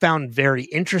I found very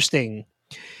interesting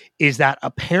is that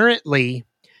apparently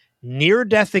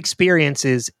near-death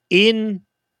experiences in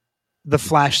the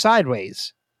Flash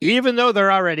sideways, even though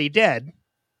they're already dead,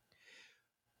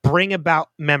 bring about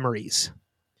memories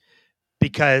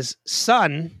because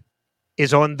Sun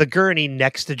is on the gurney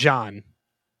next to John,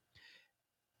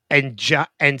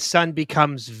 and Sun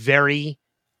becomes very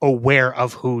aware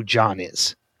of who John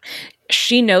is.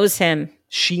 She knows him.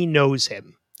 She knows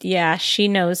him. Yeah, she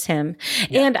knows him.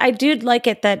 Yeah. And I did like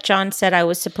it that John said I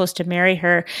was supposed to marry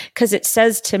her, because it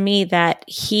says to me that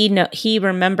he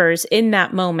remembers in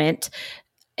that moment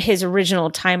his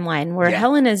original timeline where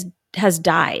Helen has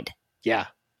died. Yeah.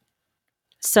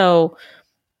 So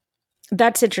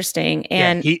that's interesting.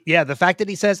 And the fact that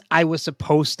he says I was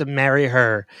supposed to marry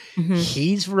her,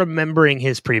 he's remembering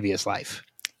his previous life.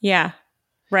 Yeah.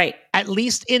 Right. At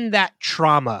least in that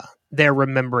trauma, they're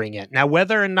remembering it. Now,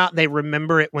 whether or not they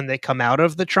remember it when they come out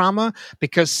of the trauma,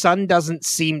 because Sun doesn't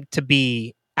seem to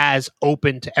be as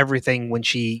open to everything when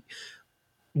she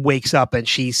wakes up and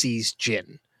she sees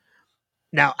Jin.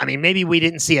 Now, I mean, maybe we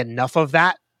didn't see enough of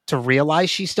that to realize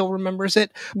she still remembers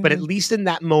it, but at least in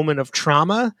that moment of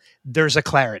trauma, there's a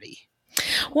clarity.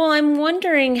 Well, I'm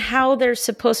wondering how they're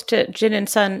supposed to, Jin and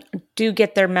Sun do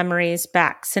get their memories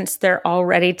back since they're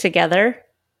already together.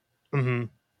 Mm-hmm.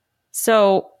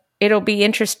 So it'll be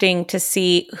interesting to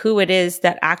see who it is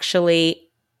that actually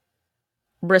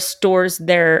restores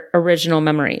their original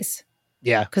memories.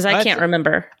 Yeah. Because I can't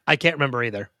remember. I can't remember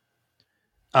either.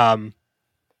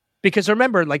 Because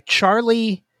remember, like,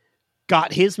 Charlie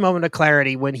got his moment of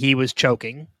clarity when he was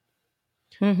choking.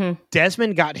 Mm-hmm.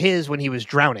 Desmond got his when he was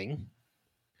drowning.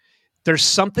 There's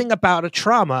something about a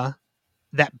trauma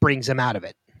that brings him out of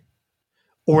it,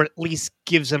 or at least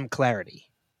gives him clarity.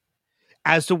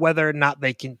 As to whether or not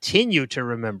they continue to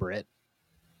remember it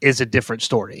is a different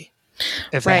story.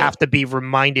 If they have to be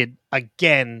reminded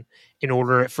again in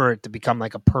order for it to become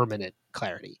like a permanent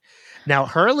clarity. Now,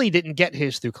 Hurley didn't get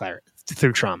his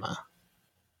through trauma.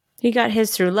 He got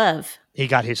his through love. He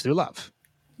got his through love.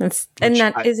 Isn't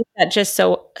that just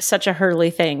such a Hurley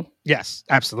thing? Yes,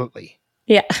 absolutely.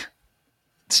 Yeah.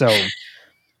 So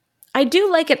I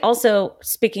do like it also,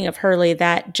 speaking of Hurley,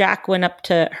 that Jack went up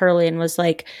to Hurley and was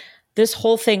like, this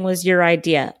whole thing was your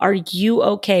idea. Are you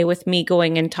okay with me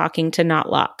going and talking to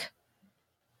Knotlock?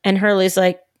 And Hurley's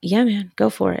like, yeah, man, go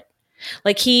for it.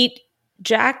 Like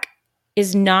Jack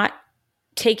is not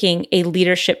taking a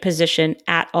leadership position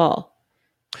at all.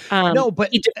 No, but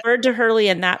he deferred to Hurley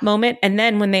in that moment. And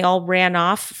then when they all ran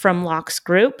off from Locke's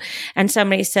group and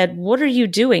somebody said, what are you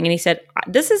doing? And he said,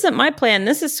 this isn't my plan.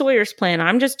 This is Sawyer's plan.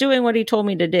 I'm just doing what he told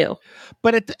me to do.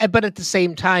 But at the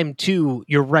same time, too,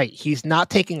 you're right. He's not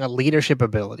taking a leadership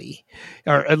ability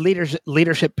or a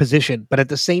leadership position. But at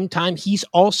the same time, he's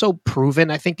also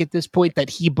proven, I think, at this point, that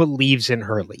he believes in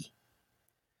Hurley.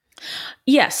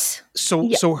 Yes.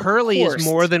 So Hurley is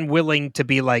more than willing to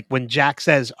be like, when Jack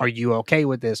says, are you okay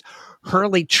with this?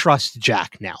 Hurley trusts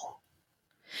Jack now.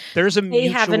 There's a mutual They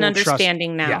have an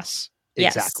understanding trust. now. Yes,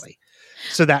 exactly.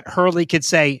 So that Hurley could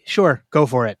say, sure, go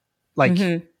for it. Like,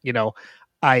 you know,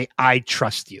 I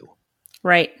trust you.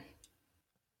 Right.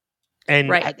 And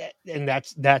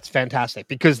that's fantastic,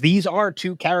 because these are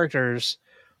two characters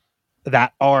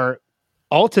that are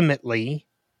ultimately,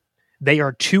 they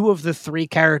are two of the three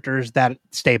characters that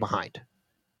stay behind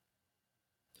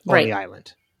on the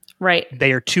island. Right.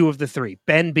 They are two of the three,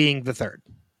 Ben being the third.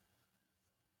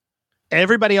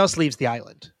 Everybody else leaves the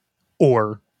island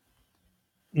or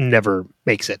never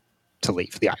makes it to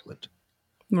leave the island.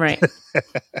 Right.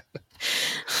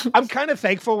 I'm kind of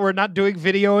thankful we're not doing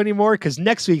video anymore, because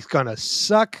next week's going to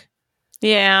suck.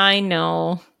 Yeah, I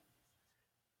know.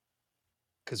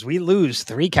 Because we lose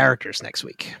 3 characters next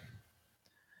week.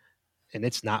 And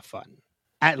it's not fun.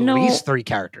 At least 3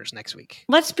 characters next week.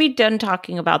 Let's be done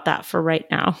talking about that for right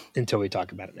now. Until we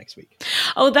talk about it next week.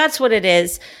 Oh, that's what it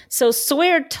is. So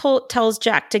Sawyer tells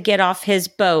Jack to get off his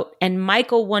boat, and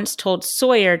Michael once told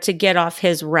Sawyer to get off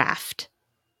his raft.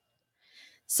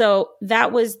 So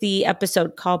that was the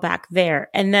episode callback there.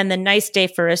 And then the nice day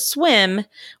for a swim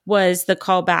was the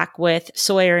callback with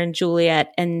Sawyer and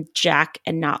Juliet and Jack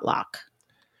and Knotlock.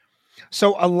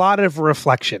 So a lot of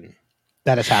reflection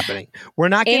that is happening. We're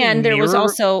not getting and there was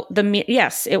also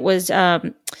it was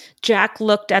Jack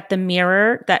looked at the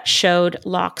mirror that showed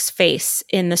Locke's face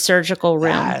in the surgical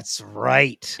room. That's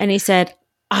right. And he said,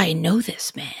 I know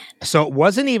this man. So it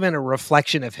wasn't even a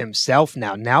reflection of himself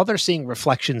now. Now they're seeing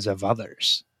reflections of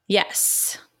others.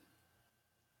 Yes.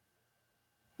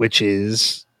 Which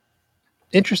is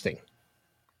interesting.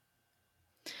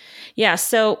 Yeah,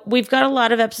 so we've got a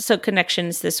lot of episode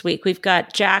connections this week. We've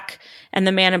got Jack and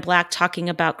the Man in Black talking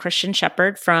about Christian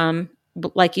Shepherd from,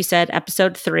 like you said,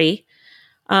 episode 3.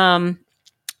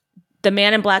 The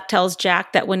man in black tells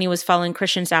Jack that when he was following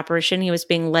Christian's apparition, he was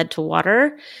being led to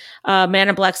water. Man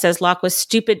in black says Locke was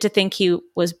stupid to think he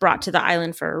was brought to the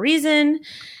island for a reason.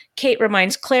 Kate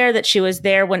reminds Claire that she was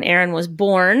there when Aaron was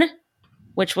born,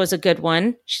 which was a good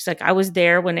one. She's like, I was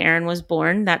there when Aaron was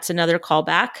born. That's another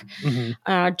callback.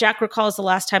 Mm-hmm. Jack recalls the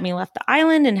last time he left the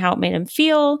island and how it made him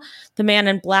feel. The man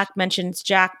in black mentions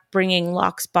Jack bringing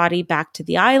Locke's body back to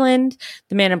the island.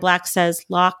 The man in black says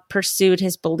Locke pursued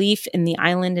his belief in the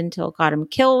island until it got him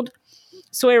killed.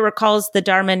 Sawyer recalls the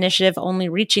Dharma Initiative only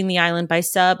reaching the island by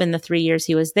sub in the 3 years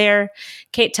he was there.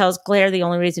 Kate tells Claire the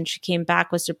only reason she came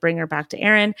back was to bring her back to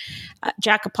Aaron.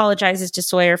 Jack apologizes to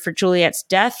Sawyer for Juliet's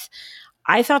death.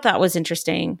 I thought that was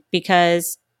interesting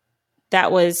because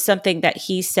that was something that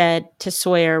he said to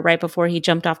Sawyer right before he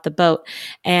jumped off the boat.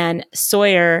 And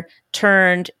Sawyer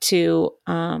turned to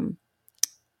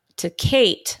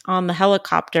Kate on the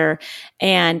helicopter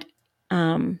and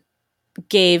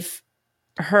gave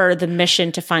her the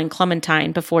mission to find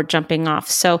Clementine before jumping off.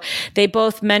 So they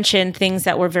both mentioned things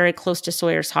that were very close to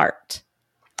Sawyer's heart.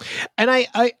 And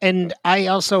I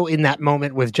also, in that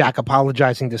moment with Jack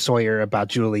apologizing to Sawyer about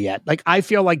Juliet, like, I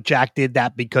feel like Jack did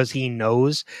that because he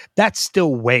knows that's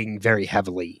still weighing very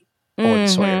heavily on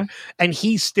Sawyer. And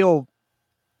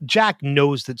Jack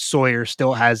knows that Sawyer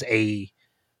still has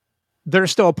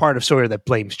there's still a part of Sawyer that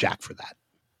blames Jack for that.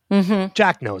 Mm-hmm.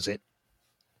 Jack knows it.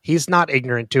 He's not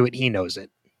ignorant to it. He knows it.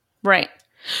 Right.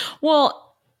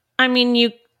 Well, I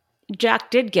mean, Jack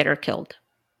did get her killed.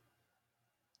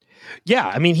 Yeah,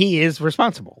 I mean, he is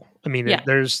responsible. I mean, Yeah.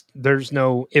 there's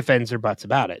no ifs, ands, or buts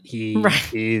about it. He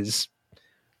is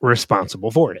responsible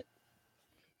for it.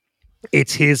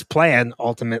 It's his plan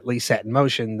ultimately set in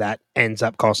motion that ends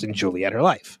up costing Juliet her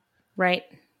life. Right.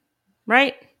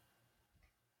 Right.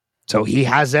 So he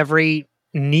has every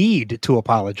need to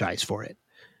apologize for it.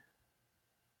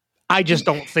 I just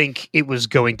don't think it was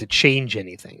going to change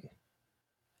anything.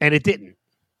 And it didn't.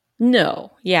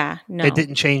 No. Yeah. No. It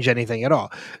didn't change anything at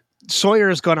all. Sawyer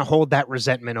is going to hold that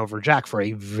resentment over Jack for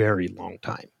a very long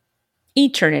time.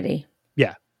 Eternity.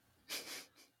 Yeah.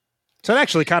 So it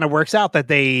actually kind of works out that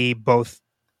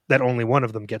that only one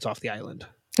of them gets off the island.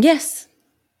 Yes.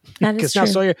 That is true.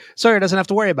 Because now Sawyer doesn't have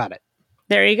to worry about it.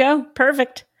 There you go.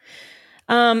 Perfect.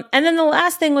 And then the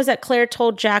last thing was that Claire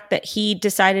told Jack that he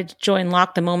decided to join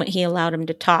Locke the moment he allowed him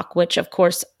to talk, which of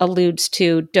course alludes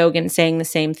to Dogan saying the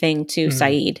same thing to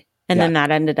Saeed. And then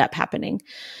that ended up happening.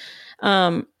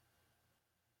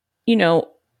 You know,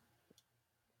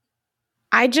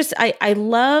 I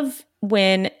love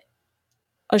when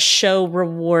a show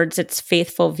rewards its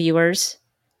faithful viewers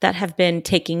that have been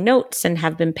taking notes and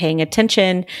have been paying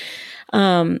attention.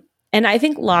 And I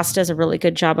think Lost does a really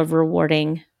good job of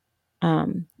rewarding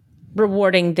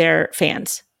their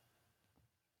fans.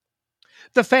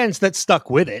 The fans that stuck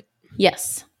with it.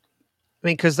 Yes. I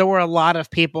mean, because there were a lot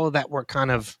of people that were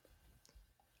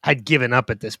had given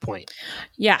up at this point.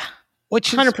 Yeah.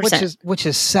 Which is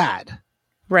 100%. Sad.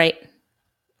 Right.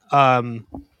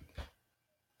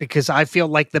 Because I feel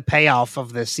like the payoff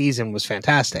of this season was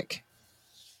fantastic.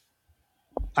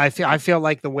 I feel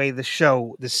like the way the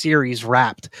series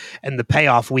wrapped and the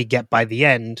payoff we get by the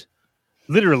end,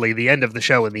 literally the end of the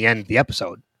show and the end of the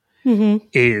episode,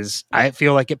 is, I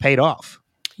feel like it paid off.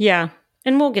 Yeah.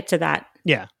 And we'll get to that.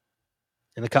 Yeah.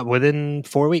 Within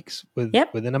 4 weeks.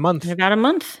 Within a month. About a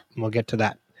month. We'll get to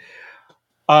that.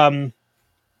 Let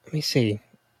me see.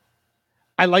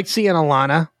 I like seeing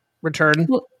Alana return.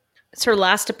 Well, it's her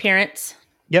last appearance.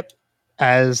 Yep.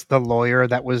 As the lawyer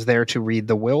that was there to read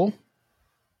the will.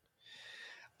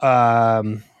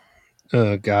 Oh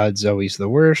God, Zoe's the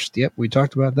worst. Yep, we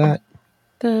talked about that.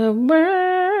 The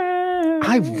worst.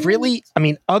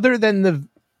 Other than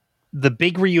the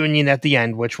big reunion at the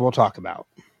end, which we'll talk about.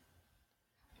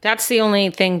 That's the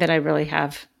only thing that I really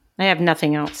have. I have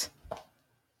nothing else.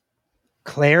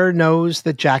 Claire knows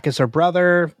that Jack is her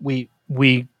brother. We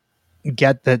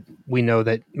get that. We know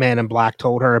that Man in Black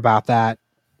told her about that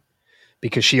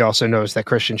because she also knows that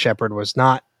Christian Shepherd was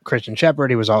not Christian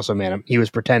Shepherd. He was also he was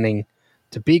pretending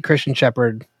to be Christian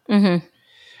Shepherd. Mm-hmm.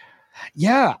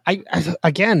 Yeah.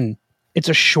 Again, it's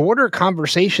a shorter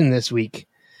conversation this week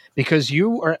because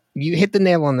you hit the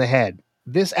nail on the head.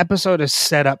 This episode is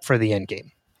set up for the end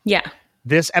game. Yeah.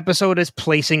 This episode is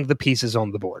placing the pieces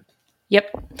on the board.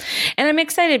 Yep. And I'm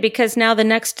excited because now the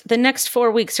next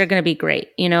 4 weeks are going to be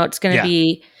great. You know, it's going to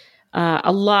be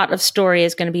a lot of story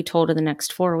is going to be told in the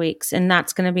next 4 weeks. And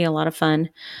that's going to be a lot of fun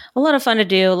to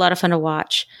do, a lot of fun to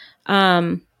watch.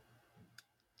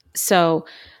 So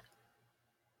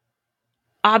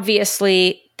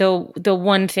obviously the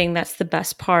one thing that's the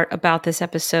best part about this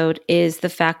episode is the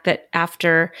fact that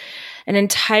after an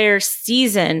entire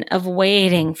season of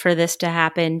waiting for this to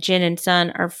happen, Jin and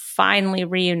Sun are finally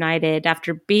reunited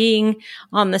after being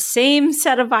on the same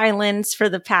set of islands for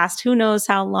the past who knows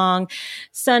how long.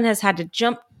 Sun has had to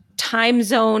jump time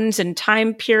zones and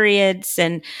time periods,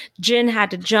 and Jin had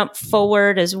to jump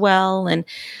forward as well.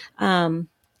 And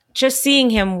just seeing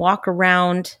him walk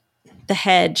around the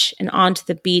hedge and onto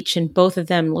the beach, and both of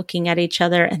them looking at each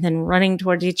other and then running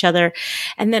towards each other.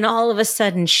 And then all of a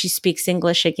sudden she speaks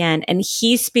English again and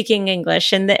he's speaking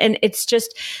English. And it's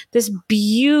just this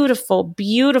beautiful,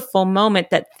 beautiful moment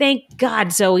that thank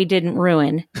God Zoe didn't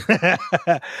ruin.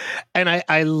 And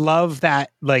I love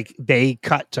that, like, they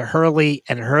cut to Hurley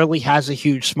and Hurley has a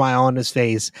huge smile on his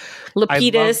face.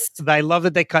 Lapidus. I love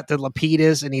that they cut to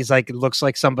Lapidus and he's like, it looks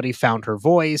like somebody found her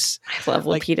voice. I love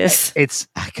Lapidus.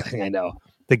 I know.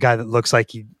 The guy that looks like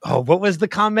he. Oh, what was the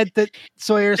comment that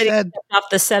Sawyer said? Off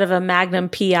the set of a Magnum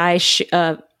PI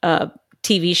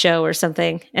TV show or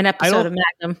something. An episode of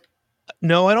Magnum.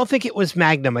 No, I don't think it was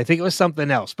Magnum. I think it was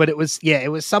something else. But it was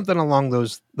something along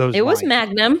those. It lines. Was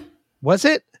Magnum. Was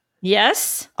it?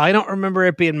 Yes. I don't remember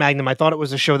it being Magnum. I thought it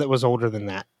was a show that was older than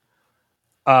that.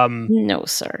 No,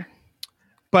 sir.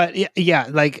 But yeah,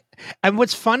 like, and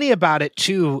what's funny about it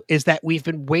too is that we've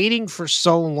been waiting for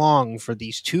so long for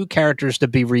these two characters to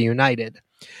be reunited.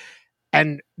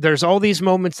 And there's all these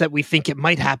moments that we think it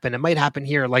might happen. It might happen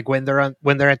here, like when they're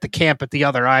at the camp at the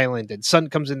other island and Sun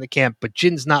comes in the camp, but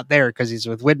Jin's not there because he's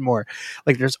with Widmore.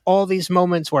 Like, there's all these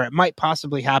moments where it might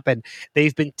possibly happen.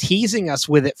 They've been teasing us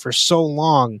with it for so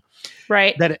long,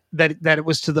 right? That it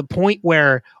was to the point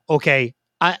where, okay,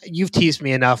 you've teased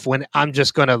me enough. When I'm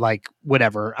just gonna, like,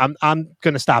 whatever. I'm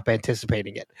gonna stop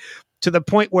anticipating it. To the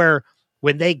point where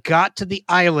when they got to the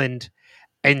island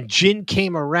and Jin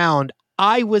came around,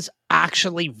 I was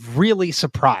actually really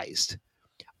surprised.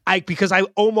 Because I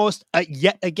almost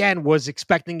yet again was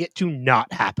expecting it to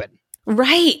not happen.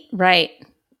 Right.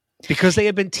 Because they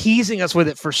had been teasing us with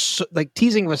it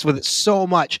so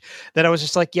much that I was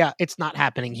just like, yeah, it's not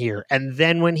happening here. And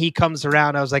then when he comes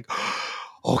around, I was like,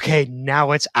 okay,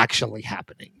 now it's actually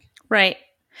happening. Right.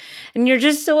 And you're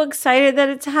just so excited that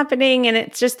it's happening. And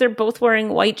it's just, they're both wearing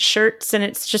white shirts and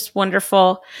it's just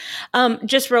wonderful.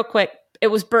 Just real quick, it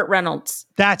was Burt Reynolds.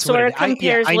 That's so what it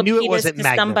compares I knew it wasn't to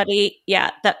Magnum. somebody,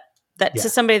 to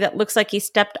somebody that looks like he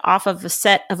stepped off of a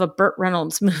set of a Burt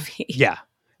Reynolds movie. Yeah.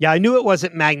 Yeah, I knew it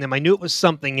wasn't Magnum. I knew it was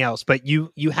something else, but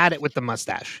you had it with the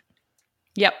mustache.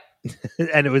 Yep.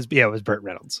 And it was Burt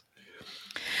Reynolds.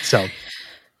 So,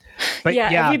 but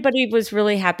everybody was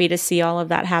really happy to see all of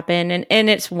that happen, and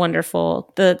it's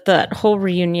wonderful. The whole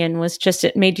reunion was just,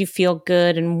 it made you feel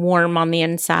good and warm on the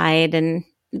inside, and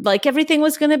like everything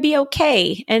was going to be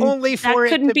okay. And only for that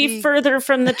couldn't be further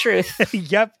from the truth.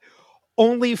 Yep.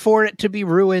 Only for it to be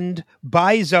ruined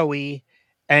by Zoe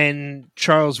and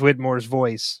Charles Widmore's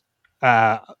voice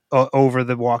over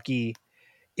the walkie,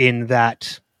 in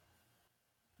that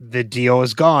the deal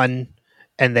is gone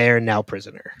and they are now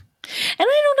prisoner. And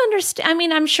I don't understand. I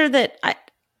mean, I'm sure that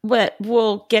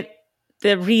we'll get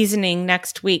the reasoning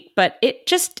next week, but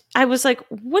I was like,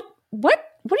 what are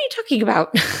you talking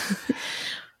about?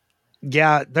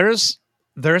 Yeah, there's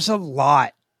a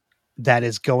lot that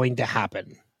is going to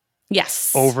happen.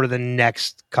 Yes. Over the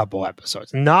next couple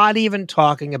episodes. Not even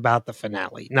talking about the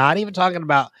finale. Not even talking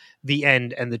about the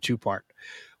end and the two-part.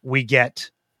 We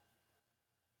get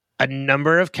a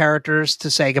number of characters to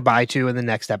say goodbye to in the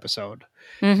next episode.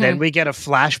 Mm-hmm. Then we get a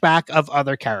flashback of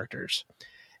other characters.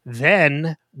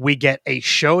 Then we get a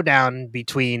showdown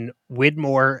between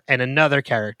Widmore and another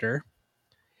character,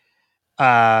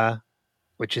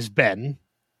 which is Ben.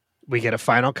 We get a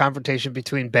final confrontation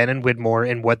between Ben and Widmore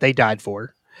and what they died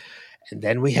for. And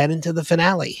then we head into the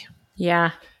finale.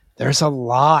 Yeah. There's a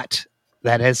lot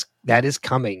that is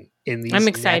coming in these I'm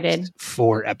excited. Next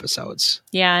 4 episodes.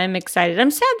 Yeah, I'm excited. I'm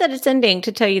sad that it's ending,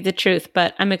 to tell you the truth,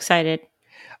 but I'm excited.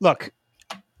 Look,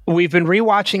 we've been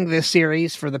rewatching this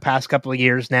series for the past couple of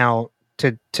years now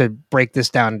to break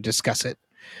this down and discuss it.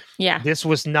 Yeah. This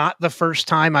was not the first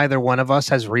time either one of us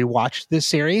has rewatched this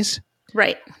series.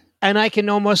 Right. And I can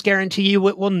almost guarantee you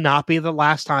it will not be the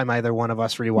last time either one of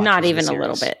us rewatches. Not even a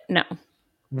little bit. No.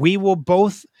 We will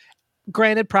both,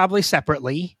 granted probably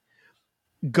separately,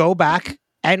 go back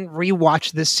and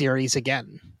rewatch this series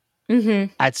again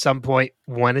at some point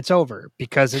when it's over,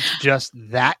 because it's just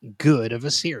that good of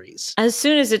a series. As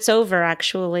soon as it's over,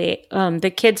 actually,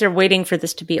 the kids are waiting for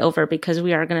this to be over because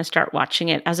we are going to start watching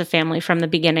it as a family from the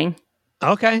beginning.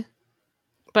 Okay.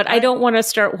 But I don't want to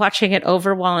start watching it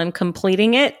over while I'm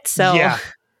completing it. So yeah,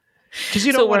 because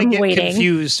you don't want to get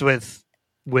confused with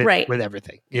with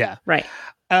everything. Yeah. Right.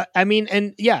 I mean,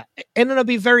 and it'll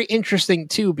be very interesting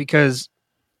too, because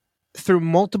through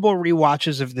multiple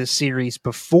rewatches of this series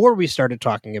before we started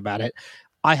talking about it,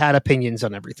 I had opinions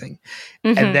on everything.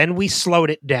 And then we slowed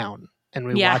it down and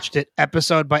we watched it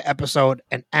episode by episode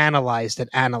and analyzed.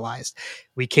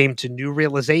 We came to new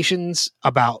realizations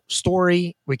about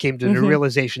story. We came to new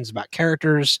realizations about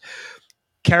characters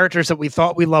that we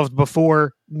thought we loved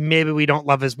before, maybe we don't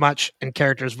love as much, and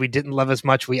characters we didn't love as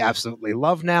much, we absolutely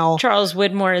love now. Charles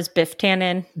Widmore is Biff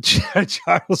Tannen.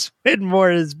 Charles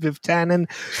Widmore is Biff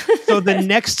Tannen. So the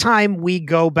next time we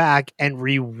go back and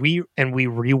we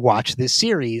rewatch this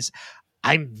series,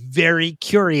 I'm very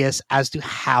curious as to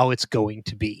how it's going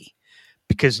to be,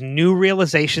 because new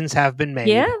realizations have been made.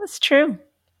 Yeah, that's true.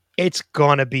 It's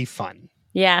gonna be fun.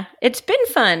 Yeah, it's been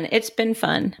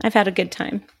fun. I've had a good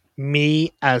time.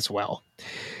 Me as well.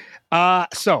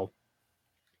 So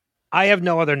I have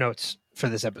no other notes for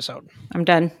this episode. I'm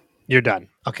done. You're done.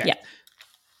 Okay. Yeah.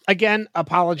 Again,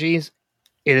 apologies.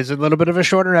 It is a little bit of a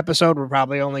shorter episode. We're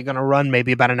probably only going to run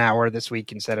maybe about an hour this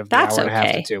week instead of the hour and a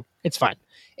half to 2. It's fine.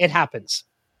 It happens.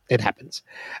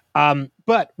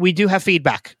 But we do have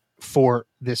feedback for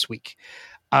this week.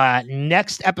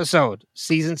 Next episode,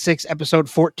 season 6, episode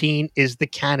 14, is The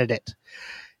Candidate.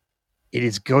 It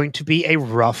is going to be a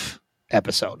rough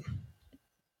episode.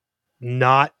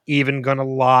 Not even going to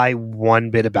lie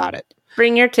one bit about it.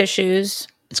 Bring your tissues.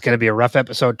 It's going to be a rough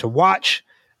episode to watch.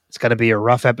 It's going to be a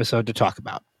rough episode to talk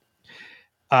about.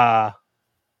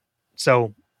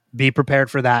 So be prepared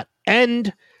for that.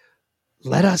 And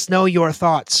let us know your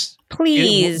thoughts.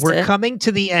 Please. We're coming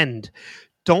to the end.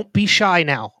 Don't be shy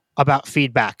now about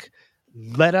feedback.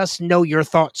 Let us know your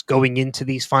thoughts going into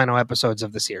these final episodes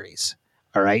of the series.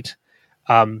 All right?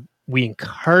 We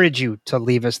encourage you to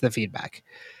leave us the feedback.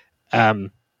 I'll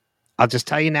just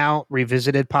tell you now,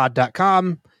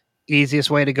 revisitedpod.com, easiest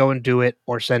way to go and do it,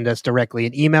 or send us directly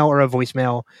an email or a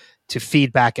voicemail to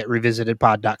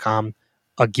feedback@revisitedpod.com.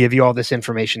 I'll give you all this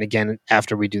information again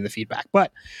after we do the feedback.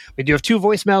 But we do have 2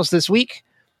 voicemails this week.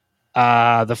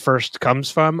 The first comes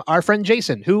from our friend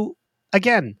Jason, who,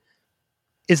 again,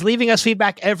 is leaving us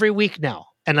feedback every week now.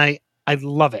 And I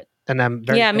love it. And I'm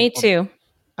very me too.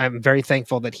 I'm very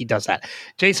thankful that he does that.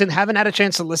 Jason, haven't had a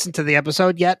chance to listen to the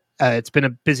episode yet. It's been a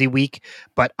busy week,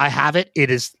 but I have it.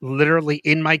 It is literally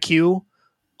in my queue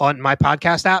on my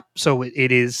podcast app. So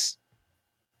it is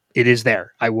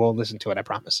there. I will listen to it, I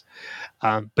promise.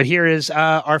 But here is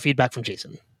our feedback from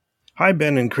Jason. Hi,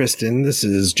 Ben and Kristen. This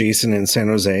is Jason in San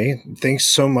Jose. Thanks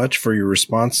so much for your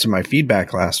response to my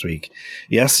feedback last week.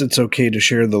 Yes, it's okay to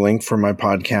share the link for my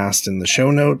podcast in the show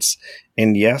notes.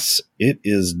 And yes, it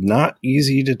is not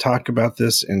easy to talk about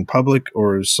this in public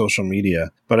or social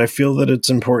media, but I feel that it's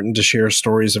important to share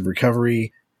stories of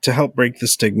recovery to help break the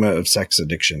stigma of sex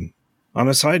addiction. On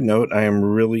a side note, I am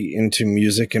really into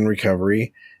music and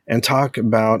recovery and talk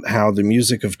about how the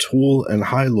music of Tool and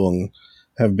Heilung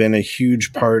have been a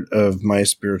huge part of my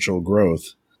spiritual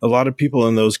growth. A lot of people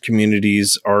in those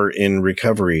communities are in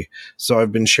recovery, so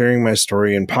I've been sharing my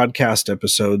story in podcast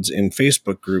episodes in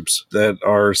Facebook groups that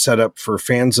are set up for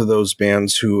fans of those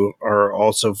bands who are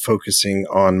also focusing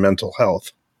on mental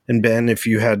health. And Ben, if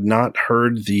you had not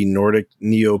heard the Nordic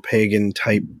neo-pagan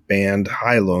type band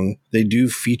Heilung, they do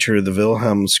feature the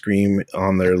Wilhelm scream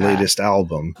on their latest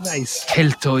album. Nice.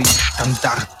 Hält euch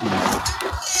Standarten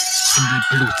in die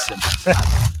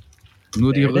Blutzimmer.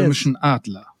 Nur die römischen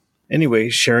Adler. Anyway,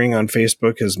 sharing on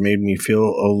Facebook has made me feel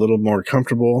a little more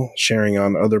comfortable sharing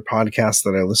on other podcasts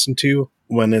that I listen to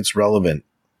when it's relevant.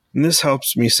 And this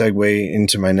helps me segue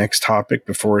into my next topic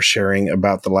before sharing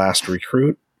about The Last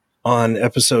Recruit. On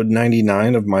episode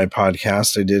 99 of my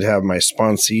podcast, I did have my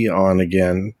sponsee on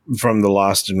again from the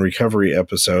Lost in Recovery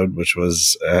episode, which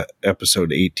was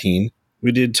episode 18.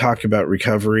 We did talk about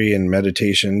recovery and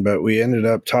meditation, but we ended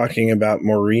up talking about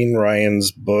Maureen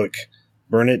Ryan's book,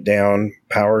 Burn It Down,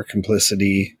 Power,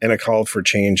 Complicity, and a Call for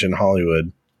Change in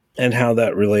Hollywood, and how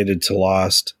that related to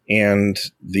Lost and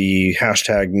the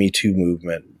hashtag #MeToo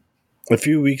movement. A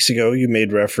few weeks ago, you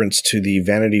made reference to the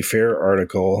Vanity Fair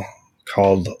article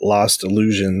called Lost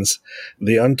Illusions,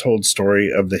 the untold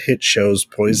story of the hit show's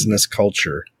poisonous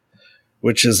culture,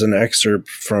 which is an excerpt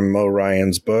from Mo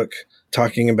Ryan's book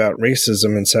talking about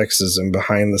racism and sexism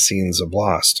behind the scenes of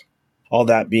Lost. All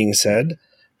that being said,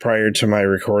 prior to my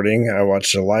recording, I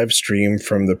watched a live stream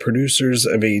from the producers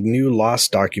of a new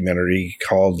Lost documentary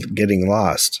called Getting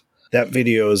Lost. That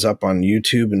video is up on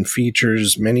YouTube and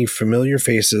features many familiar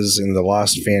faces in the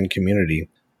Lost fan community.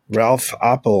 Ralph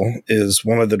Oppel is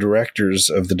one of the directors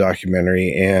of the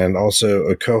documentary and also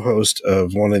a co-host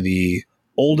of one of the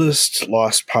oldest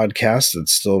Lost podcast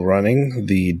that's still running,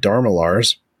 the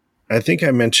Dharmalars. I think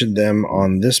I mentioned them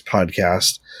on this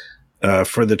podcast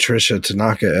for the Trisha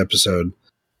Tanaka episode.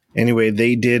 Anyway,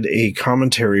 they did a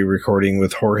commentary recording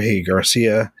with Jorge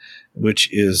Garcia, which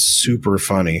is super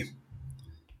funny.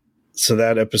 So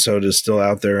that episode is still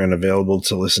out there and available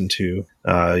to listen to.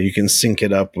 You can sync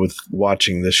it up with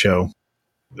watching the show.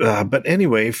 But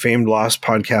anyway, famed Lost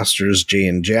podcasters Jay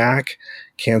and Jack,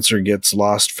 Cancer Gets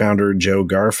Lost founder Joe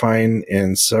Garfine,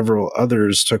 and several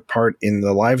others took part in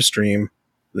the live stream,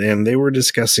 and they were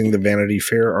discussing the Vanity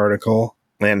Fair article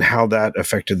and how that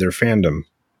affected their fandom.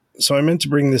 So I meant to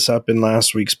bring this up in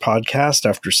last week's podcast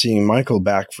after seeing Michael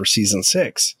back for season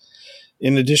 6.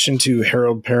 In addition to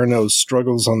Harold Perrineau's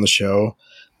struggles on the show,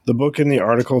 the book and the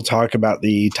article talk about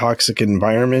the toxic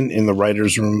environment in the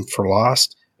writer's room for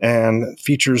Lost and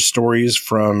features stories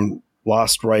from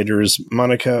Lost writers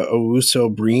Monica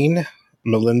Owusu-Breen,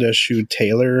 Melinda Shu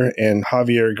Taylor, and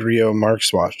Javier Grillo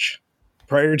Marxwatch.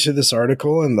 Prior to this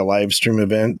article and the live stream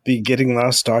event, the Getting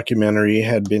Lost documentary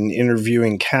had been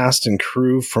interviewing cast and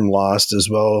crew from Lost as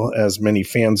well as many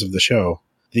fans of the show.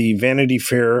 The Vanity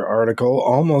Fair article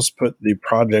almost put the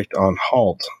project on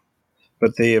halt,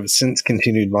 but they have since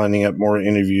continued lining up more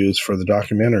interviews for the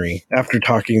documentary after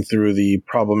talking through the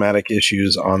problematic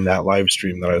issues on that live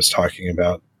stream that I was talking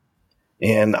about.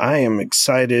 And I am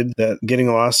excited that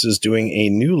Getting Lost is doing a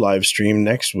new live stream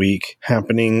next week,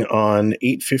 happening on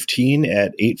 8:15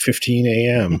 at 8:15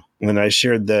 a.m. And I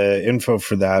shared the info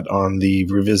for that on the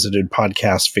Revisited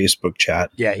Podcast Facebook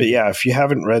chat. But yeah, if you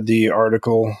haven't read the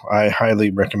article, I highly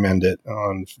recommend it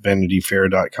on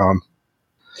vanityfair.com.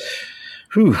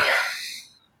 Whew.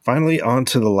 Finally, on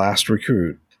to the last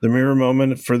recruit. The mirror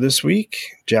moment for this week,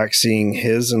 Jack seeing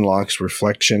his and Locke's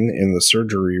reflection in the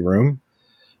surgery room.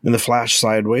 In the flash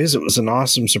sideways, it was an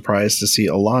awesome surprise to see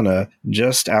Alana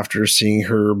just after seeing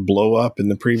her blow up in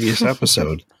the previous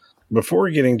episode. Before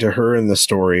getting to her in the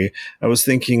story, I was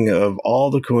thinking of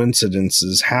all the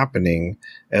coincidences happening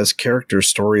as character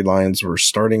storylines were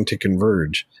starting to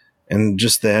converge. And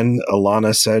just then,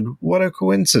 Alana said, "What a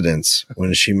coincidence,"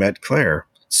 when she met Claire.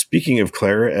 Speaking of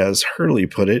Claire, as Hurley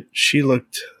put it, she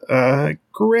looked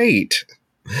great.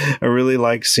 I really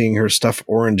liked seeing her stuff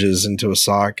oranges into a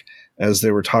sock as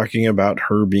they were talking about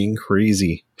her being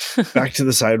crazy. Back to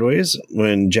the sideways,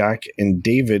 when Jack and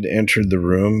David entered the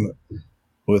room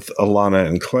with Alana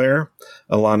and Claire,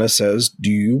 Alana says,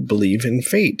 "Do you believe in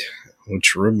fate?"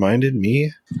 Which reminded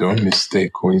me, don't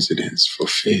mistake coincidence for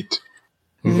fate.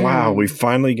 Wow, we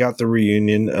finally got the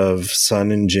reunion of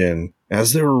Sun and Jin.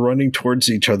 As they were running towards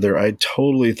each other, I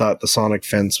totally thought the sonic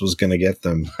fence was going to get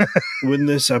them. When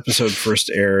this episode first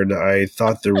aired, I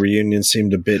thought the reunion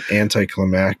seemed a bit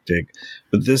anticlimactic,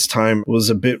 but this time was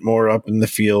a bit more up in the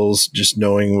feels, just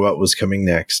knowing what was coming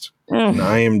next. And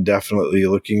I am definitely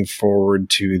looking forward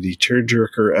to the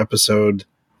tearjerker episode,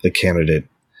 The Candidate.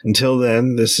 Until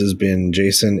then, this has been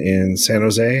Jason in San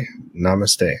Jose.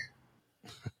 Namaste.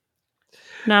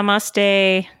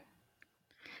 Namaste.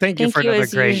 Thank you for another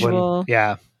great usual. one.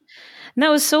 Yeah. And that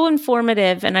was so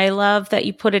informative, and I love that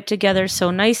you put it together so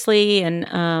nicely,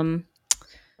 and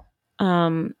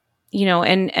you know,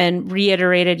 and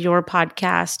reiterated your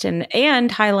podcast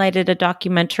and highlighted a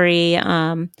documentary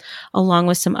along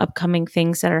with some upcoming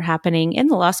things that are happening in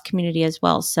the Lost community as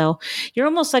well. So you're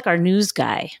almost like our news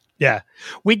guy. Yeah,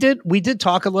 we did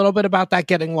talk a little bit about that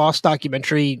Getting Lost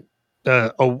documentary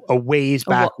a ways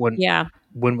back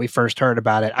when we first heard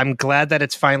about it. I'm glad that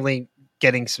it's finally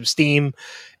getting some steam,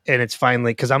 and it's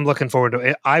finally, because I'm looking forward to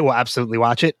it. I will absolutely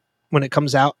watch it when it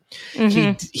comes out.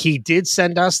 Mm-hmm. He did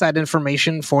send us that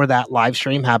information for that live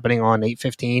stream happening on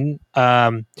 8:15.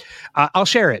 I'll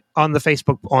share it on the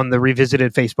Facebook, on the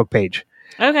Revisited Facebook page.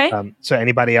 Okay. So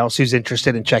anybody else who's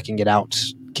interested in checking it out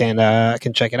can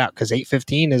check it out, because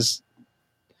 8:15 is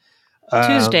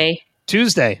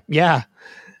Tuesday. Yeah.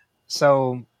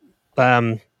 So,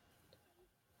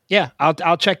 yeah,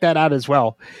 I'll check that out as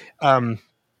well.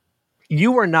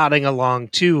 You were nodding along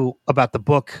too about the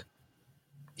book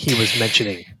he was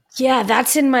mentioning. Yeah,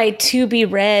 that's in my to be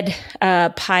read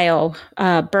pile.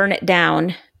 Burn It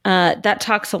Down. That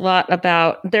talks a lot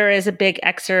about. There is a big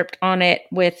excerpt on it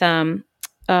with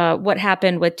what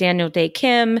happened with Daniel Day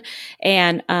Kim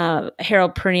and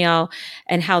Harold Perrineau,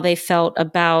 and how they felt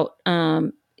about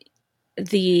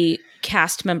the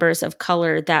cast members of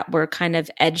color that were kind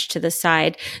of edged to the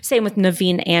side. Same with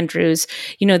Naveen Andrews.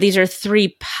 You know, these are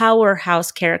three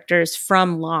powerhouse characters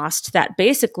from Lost that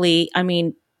basically, I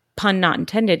mean, pun not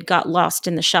intended, got lost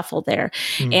in the shuffle there.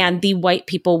 Mm. And the white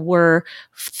people were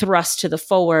thrust to the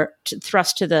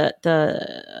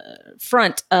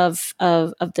front of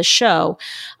the show,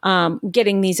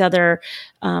 getting these other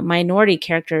minority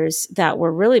characters that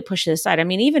were really pushed to the side. I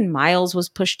mean, even Miles was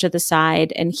pushed to the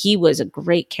side, and he was a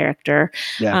great character.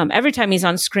 Yeah. Every time he's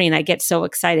on screen, I get so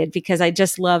excited because I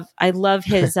love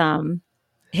his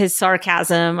his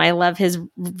sarcasm. I love his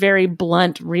very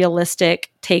blunt,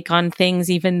 realistic take on things,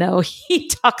 even though he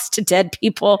talks to dead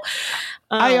people.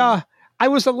 I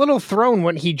was a little thrown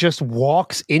when he just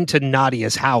walks into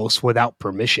Nadia's house without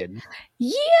permission.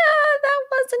 Yeah, that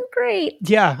wasn't great.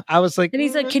 Yeah, I was like, and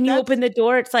he's like, "Can you open the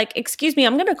door?" It's like, "Excuse me,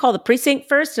 I'm going to call the precinct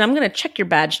first, and I'm going to check your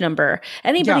badge number.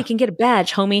 Anybody can get a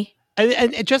badge, homie."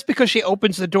 And just because she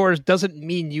opens the doors doesn't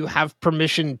mean you have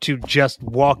permission to just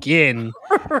walk in.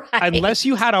 Right. Unless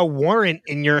you had a warrant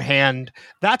in your hand.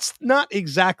 That's not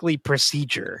exactly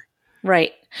procedure.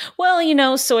 Right.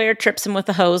 Well, Sawyer trips him with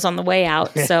a hose on the way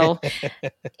out. So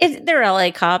they're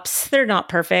LA cops. They're not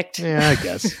perfect. Yeah, I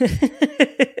guess.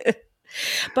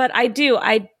 But I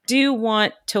do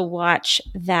want to watch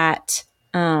that.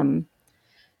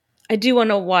 I do want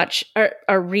to watch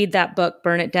or read that book,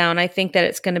 Burn It Down. I think that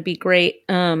it's going to be great.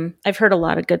 I've heard a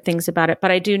lot of good things about it,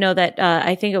 but I do know that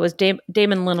I think it was Damon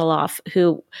Lindelof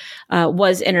who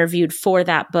was interviewed for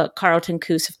that book. Carlton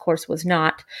Cuse, of course, was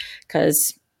not,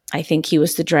 because I think he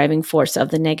was the driving force of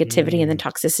the negativity and the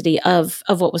toxicity of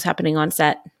what was happening on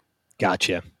set.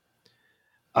 Gotcha.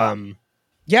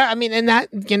 Yeah, I mean, and that,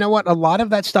 you know what, a lot of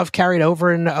that stuff carried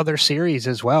over into other series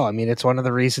as well. I mean, it's one of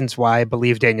the reasons why I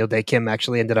believe Daniel Day Kim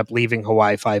actually ended up leaving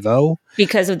Hawaii Five-0.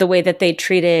 Because of the way that they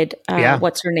treated,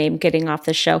 what's her name, getting off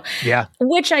the show. Yeah.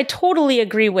 Which I totally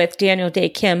agree with Daniel Day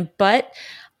Kim, but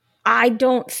I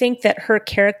don't think that her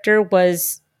character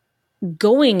was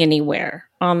going anywhere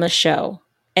on the show.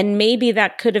 And maybe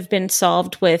that could have been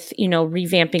solved with,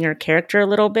 revamping her character a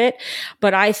little bit.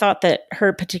 But I thought that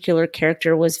her particular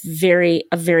character was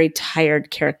a very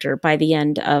tired character by the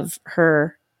end of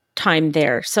her time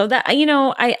there. So that,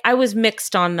 I was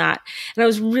mixed on that. And I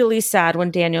was really sad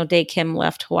when Daniel Day Kim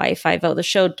left Hawaii Five-0. The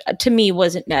show, to me,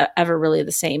 wasn't ever really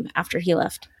the same after he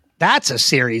left. That's a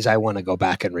series I want to go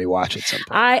back and rewatch at some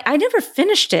point. I never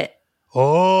finished it.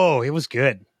 Oh, it was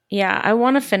good. Yeah, I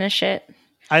want to finish it.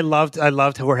 I loved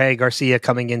Jorge Garcia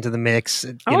coming into the mix.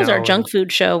 It was our junk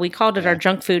food show. We called it our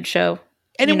junk food show.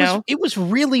 And it was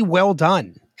really well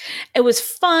done. It was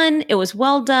fun. It was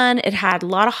well done. It had a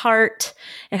lot of heart.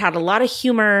 It had a lot of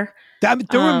humor. There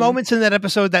were moments in that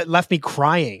episode that left me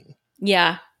crying.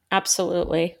 Yeah,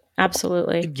 absolutely.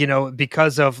 Absolutely.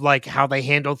 Because of how they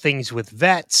handle things with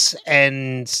vets,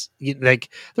 and there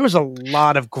was a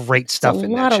lot of great stuff in that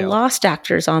show. A lot of lost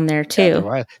actors on there too.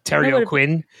 Yeah, Terry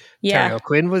O'Quinn. Yeah. Terry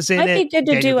O'Quinn was in it. Might be good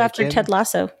to do after Ted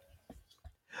Lasso.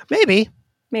 Maybe.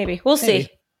 We'll see.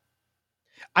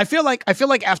 I feel like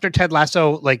after Ted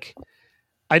Lasso,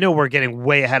 I know we're getting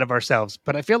way ahead of ourselves,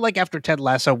 but I feel like after Ted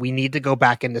Lasso, we need to go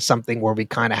back into something where we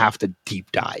kind of have to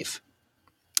deep dive.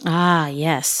 Ah,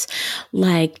 yes.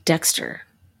 Like Dexter.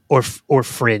 Or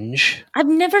Fringe. I've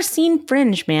never seen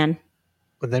Fringe, man.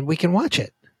 Well, then we can watch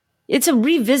it. It's a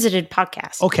revisited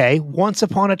podcast. Okay, Once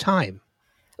Upon a Time.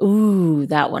 Ooh,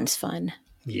 that one's fun.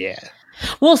 Yeah.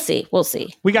 We'll see.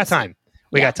 We got time.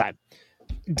 We got time.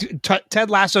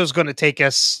 Ted Lasso is going to take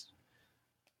us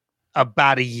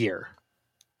about a year.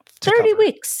 30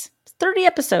 weeks. 30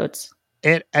 episodes.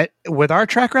 With our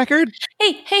track record?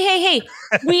 Hey.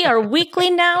 We are weekly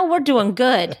now. We're doing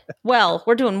good. Well,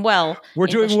 we're doing well. We're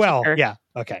doing well. Teacher. Yeah.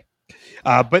 Okay.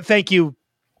 But thank you,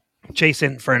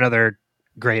 Jason, for another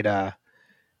great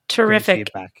terrific great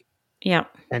feedback. Yeah.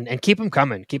 And keep them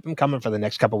coming. Keep them coming for the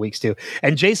next couple weeks too.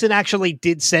 And Jason actually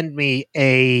did send me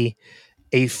a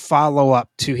follow-up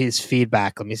to his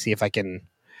feedback. Let me see if I can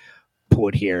pull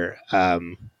it here.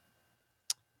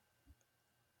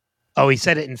 He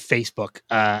said it in Facebook,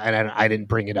 and I didn't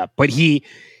bring it up. But he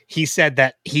said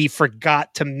that he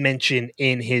forgot to mention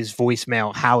in his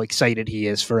voicemail how excited he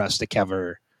is for us to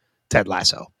cover Ted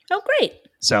Lasso. Oh, great!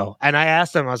 So, and I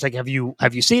asked him, I was like, "Have you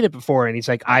seen it before?" And he's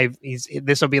like,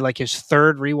 this will be like his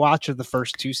third rewatch of the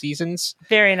first 2 seasons.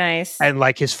 Very nice. And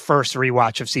his first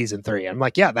rewatch of season 3. I'm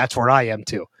like, yeah, that's where I am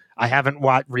too. I haven't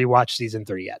rewatched season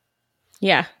 3 yet.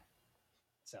 Yeah.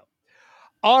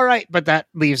 All right, but that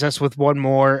leaves us with one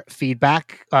more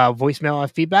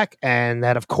voicemail feedback, and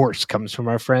that, of course, comes from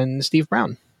our friend Steve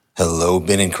Brown. Hello,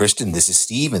 Ben and Kristen. This is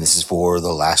Steve, and this is for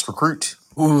The Last Recruit.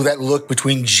 Ooh, that look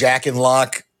between Jack and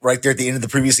Locke right there at the end of the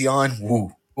previously on.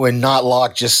 Ooh, when not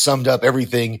Locke just summed up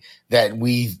everything that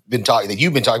you've been talking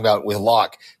about with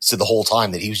Locke. So the whole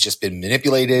time that he's just been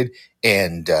manipulated,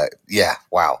 and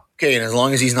wow, Okay, and as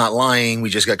long as he's not lying,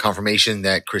 we just got confirmation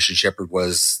that Christian Shepherd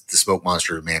was the smoke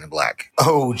monster Man in Black.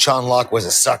 Oh, John Locke was a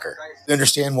sucker. You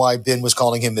understand why Ben was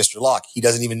calling him Mr. Locke. He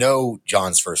doesn't even know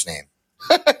John's first name.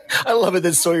 I love it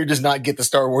that Sawyer does not get the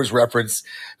Star Wars reference.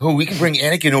 Oh, we can bring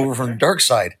Anakin over from the dark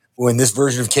side. When this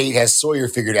version of Kate has Sawyer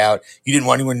figured out, you didn't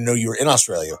want anyone to know you were in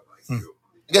Australia. I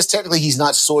guess technically he's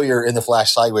not Sawyer in the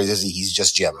Flash Sideways, is he? He's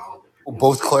just Jim.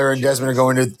 Both Claire and Desmond are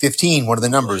going to 15, one of the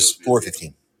numbers,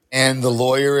 415. And the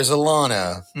lawyer is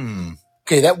Alana.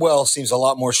 Okay, that well seems a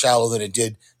lot more shallow than it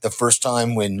did the first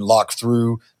time when Locke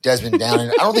threw Desmond down.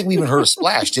 And I don't think we even heard a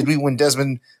splash, did we, when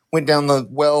Desmond went down the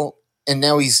well? And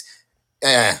now he's...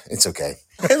 it's okay.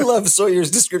 I love Sawyer's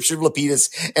description of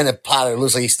Lapidus and a Potter. It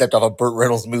looks like he stepped off a Burt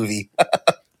Reynolds movie.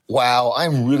 Wow,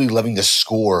 I'm really loving the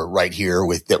score right here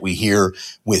that we hear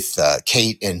with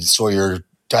Kate and Sawyer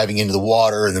diving into the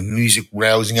water and the music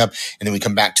rousing up. And then we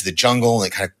come back to the jungle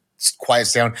and it kind of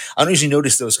quiets down. I don't usually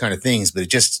notice those kind of things, but it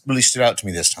just really stood out to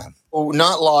me this time.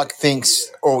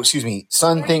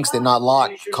 Sun thinks that Not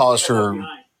Locke caused her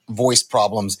voice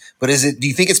problems, but do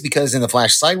you think it's because in the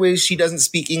Flash Sideways she doesn't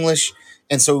speak English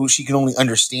and so she can only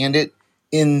understand it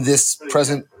in this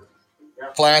present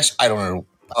Flash? I don't know.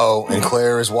 Oh, and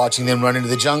Claire is watching them run into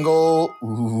the jungle.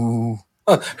 Ooh.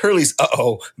 Hurley's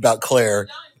about Claire.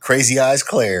 Crazy eyes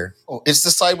Claire. Oh, it's the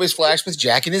Sideways Flash with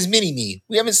Jack and his mini-me.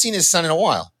 We haven't seen his son in a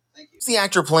while. Who's the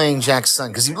actor playing Jack's son?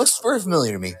 Because he looks very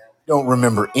familiar to me. Don't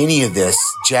remember any of this.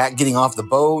 Jack getting off the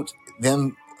boat.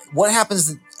 What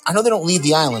happens? I know they don't leave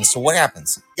the island, so what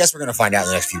happens? Guess we're going to find out in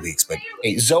the next few weeks. But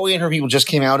hey, Zoe and her people just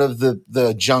came out of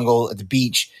the jungle at the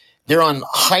beach. They're on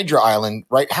Hydra Island,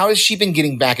 right? How has she been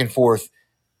getting back and forth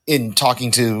in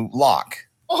talking to Locke?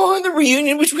 Oh, and the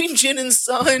reunion between Jin and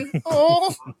Sun.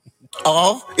 Oh,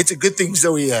 it's a good thing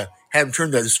Zoe had him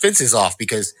turn those fences off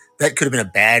because that could have been a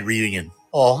bad reunion.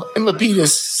 Oh, and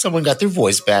Lapidus, someone got their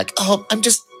voice back. Oh, I'm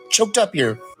just choked up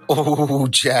here. Oh,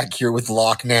 Jack here with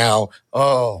Locke now.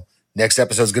 Oh, next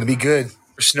episode's going to be good.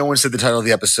 No one said the title of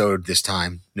the episode this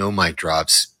time. No mic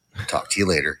drops. Talk to you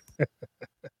later.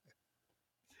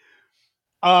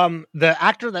 The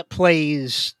actor that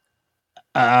plays,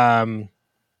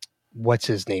 what's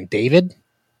his name? David?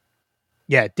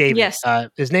 Yeah, David. Yes.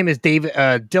 His name is David,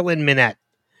 Dylan Minnette.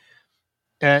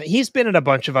 He's been in a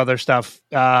bunch of other stuff.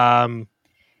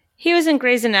 He was in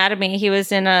Grey's Anatomy. He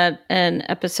was in an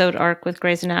episode arc with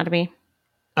Grey's Anatomy.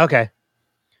 Okay.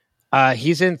 He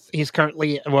was in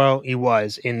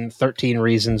 13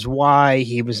 Reasons Why.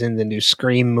 He was in the new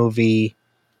Scream movie.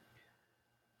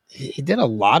 He did a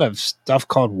lot of stuff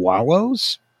called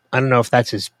Wallows. I don't know if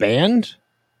that's his band.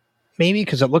 Maybe,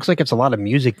 because it looks like it's a lot of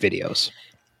music videos.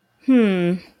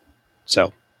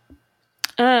 So,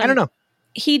 I don't know.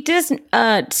 He does.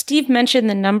 Steve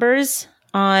mentioned the numbers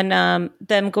on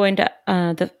them going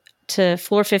to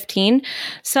floor 15.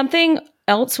 Something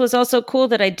else was also cool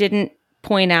that I didn't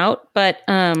point out, but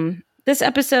this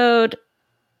episode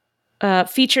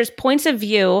features points of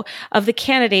view of the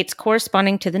candidates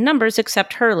corresponding to the numbers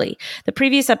except Hurley. The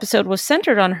previous episode was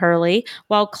centered on Hurley,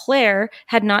 while Claire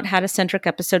had not had a centric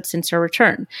episode since her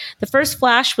return. The first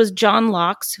Flash was John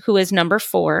Locke's, who is number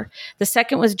 4. The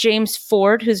second was James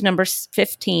Ford, who's number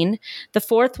 15. The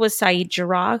fourth was Saeed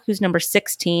Jarrah, who's number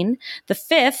 16. The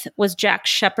fifth was Jack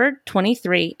Shepherd,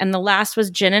 23. And the last was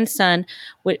Jin and Sun,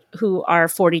 who are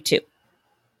 42.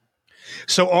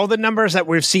 So all the numbers that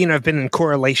we've seen have been in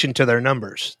correlation to their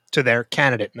numbers, to their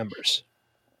candidate numbers.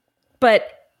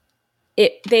 But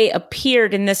they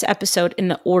appeared in this episode in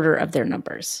the order of their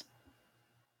numbers.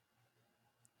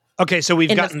 Okay, so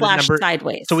we've gotten the number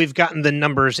sideways. So we've gotten the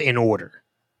numbers in order.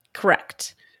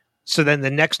 Correct. So then the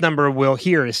next number we'll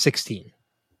hear is 16.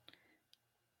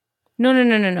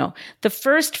 No. The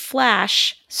first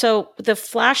Flash, so the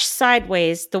Flash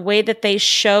Sideways, the way that they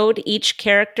showed each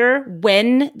character,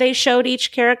 when they showed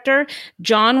each character,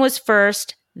 John was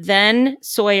first, then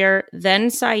Sawyer,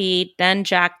 then Saeed, then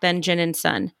Jack, then Jin and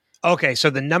Sun. Okay, so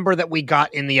the number that we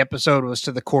got in the episode was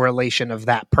to the correlation of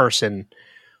that person.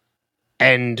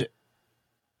 And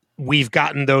we've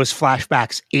gotten those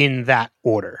flashbacks in that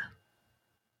order.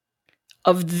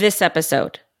 Of this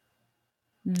episode.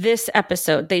 This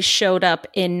episode, they showed up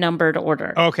in numbered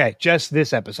order. Okay, just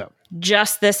this episode.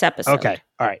 Just this episode. Okay,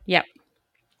 all right. Yep.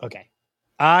 Okay.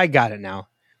 I got it now.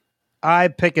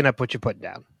 I'm picking up what you're putting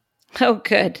down. Oh,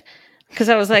 good. Because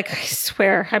I was like, I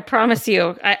swear, I promise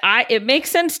you, it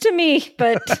makes sense to me,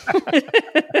 but...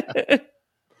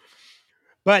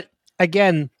 But,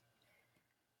 again,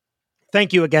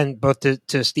 thank you again, both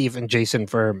to Steve and Jason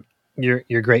for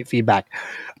your great feedback.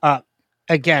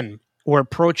 Again, we're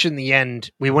approaching the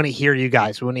end. We want to hear you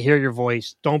guys. We want to hear your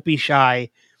voice. Don't be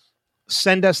shy.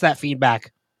 Send us that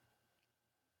feedback.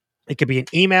 It could be an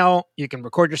email. You can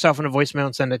record yourself in a voicemail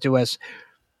and send it to us.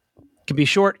 It can be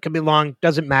short, it can be long,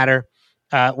 doesn't matter.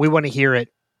 We want to hear it.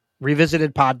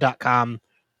 Revisitedpod.com,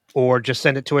 or just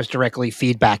send it to us directly,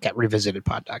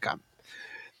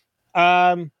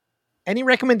 feedback@revisitedpod.com. Any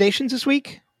recommendations this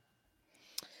week?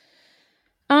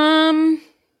 I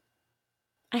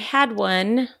had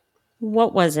one.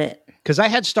 What was it? Because I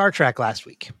had Star Trek last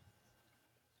week.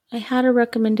 I had a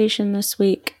recommendation this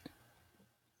week.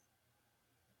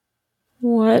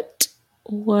 What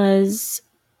was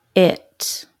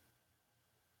it?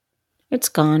 It's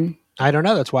gone. I don't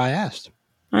know. That's why I asked.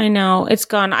 I know. It's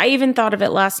gone. I even thought of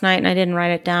it last night and I didn't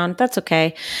write it down. That's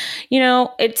okay.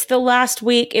 It's the last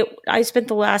week. I spent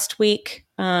the last week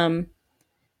on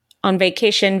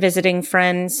vacation visiting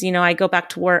friends. I go back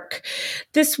to work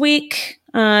this week.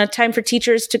 Time for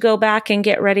teachers to go back and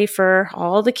get ready for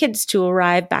all the kids to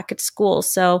arrive back at school.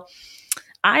 So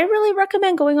I really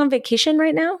recommend going on vacation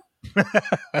right now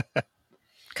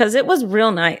because it was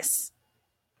real nice.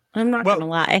 I'm not going to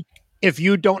lie. If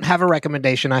you don't have a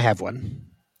recommendation, I have one.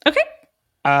 Okay.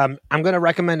 I'm going to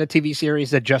recommend a TV series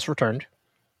that just returned.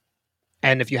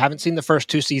 And if you haven't seen the first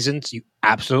 2 seasons, you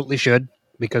absolutely should,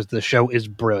 because the show is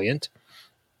brilliant.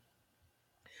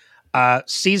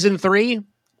 Season 3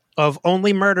 of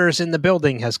Only Murders in the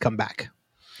Building has come back.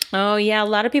 Oh, yeah. A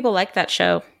lot of people like that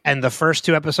show. And the first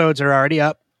 2 episodes are already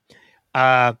up.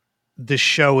 The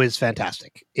show is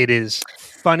fantastic. It is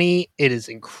funny. It is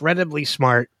incredibly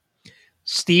smart.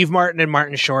 Steve Martin and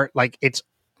Martin Short,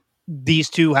 these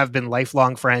two have been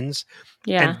lifelong friends.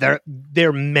 Yeah. And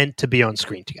they're meant to be on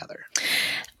screen together.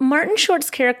 Martin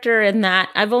Short's character in that,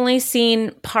 I've only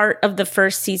seen part of the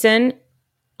first season,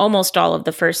 almost all of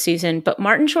the first season, but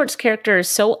Martin Short's character is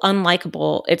so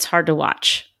unlikable, it's hard to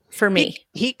watch for me.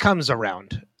 He comes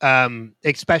around,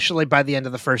 especially by the end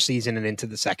of the first season and into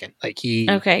the second.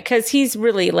 Okay, because he's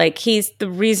really he's the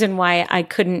reason why I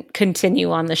couldn't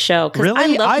continue on the show. Because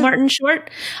really? I love Martin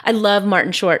Short. I love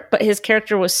Martin Short, but his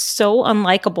character was so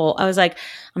unlikable. I was like,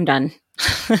 I'm done.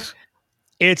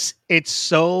 It's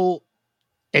so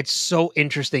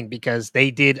interesting because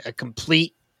they did a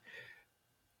complete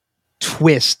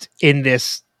twist in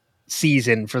this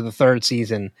season for the third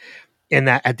season, in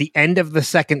that at the end of the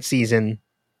second season,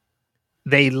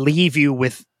 they leave you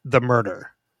with the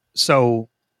murder. So,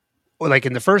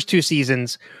 in the first 2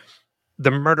 seasons,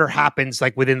 the murder happens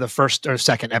within the first or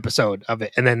second episode of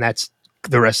it, and then that's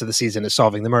the rest of the season is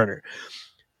solving the murder.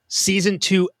 Season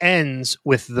 2 ends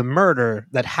with the murder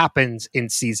that happens in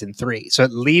season 3. So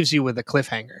it leaves you with a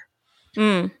cliffhanger.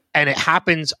 Mm. And it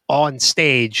happens on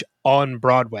stage on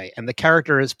Broadway. And the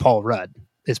character is Paul Rudd,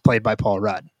 is played by Paul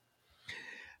Rudd.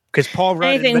 Because Paul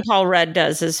Rudd... Anything Paul Rudd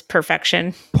does is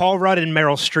perfection. Paul Rudd and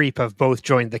Meryl Streep have both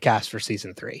joined the cast for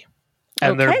season 3.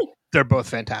 And they're both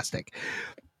fantastic.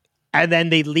 And then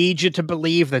they lead you to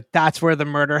believe that that's where the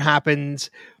murder happens.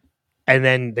 And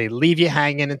then they leave you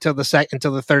hanging until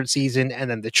the third season. And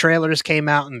then the trailers came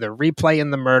out and they're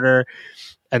replaying the murder.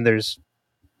 And there's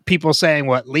people saying,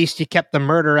 well, at least you kept the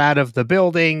murder out of the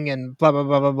building and blah, blah,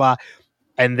 blah, blah, blah.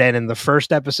 And then in the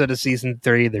first episode of season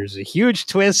 3, there's a huge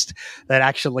twist that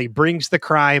actually brings the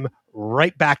crime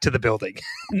right back to the building.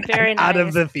 Very nice. Out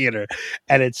of the theater.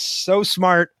 And it's so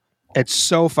smart. It's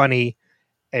so funny.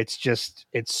 It's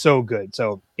so good.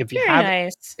 So if you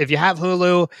have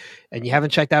Hulu and you haven't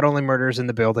checked out Only Murders in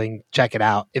the Building, check it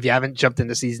out. If you haven't jumped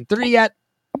into season 3 yet,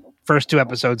 first 2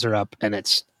 episodes are up and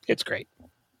it's great.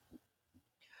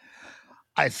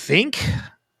 I think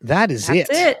that's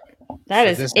it. That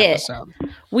is it. Episode.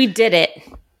 We did it.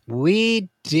 We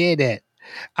did it.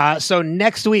 So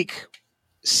next week,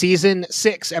 season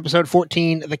 6, episode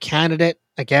 14, The Candidate.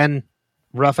 Again,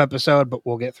 rough episode, but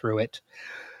we'll get through it.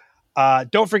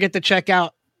 Don't forget to check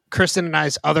out Kristen and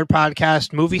I's other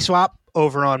podcast, Movie Swap,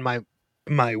 over on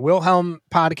my Wilhelm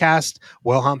podcast,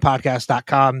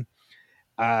 wilhelmpodcast.com.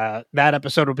 That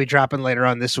episode will be dropping later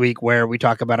on this week, where we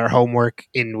talk about our homework,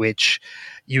 in which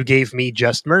you gave me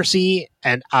Just Mercy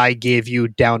and I gave you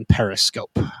Down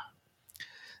Periscope.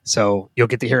 So you'll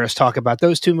get to hear us talk about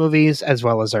those 2 movies as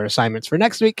well as our assignments for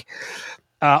next week.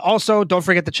 Also, don't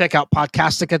forget to check out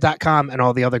podcastica.com and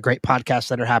all the other great podcasts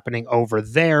that are happening over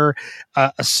there.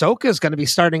 Ahsoka is going to be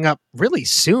starting up really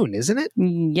soon, isn't it?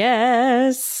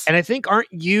 Yes. And I think,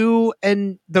 aren't you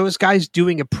and those guys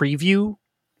doing a preview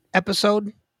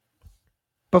episode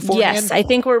beforehand? Yes, I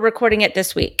think we're recording it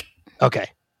this week. Okay.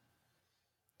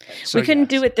 So, we couldn't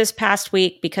do it this past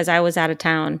week because I was out of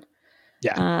town.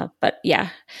 Yeah. But yeah.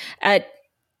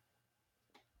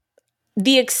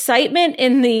 The excitement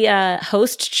in the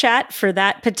host chat for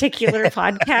that particular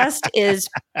podcast is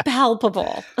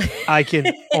palpable. I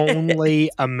can only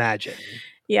imagine.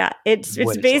 Yeah, it's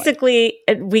what it's basically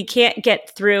we can't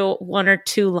get through 1 or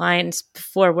 2 lines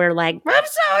before we're like, I'm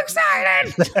so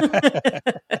excited.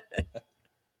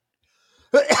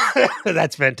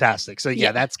 That's fantastic. So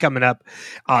Yeah. that's coming up.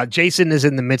 Jason is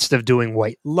in the midst of doing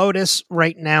White Lotus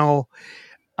right now.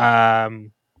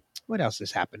 What else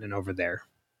is happening over there?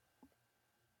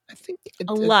 I think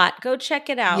A lot. Go check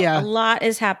it out. Yeah. A lot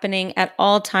is happening at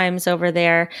all times over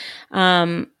there.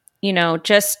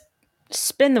 Just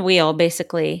spin the wheel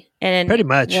basically. And Pretty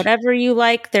much. whatever you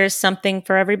like, there's something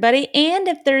for everybody. And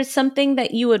if there's something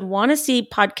that you would want to see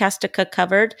Podcastica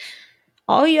covered,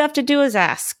 all you have to do is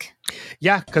ask.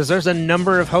 Yeah, because there's a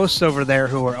number of hosts over there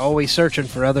who are always searching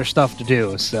for other stuff to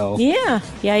do. So yeah.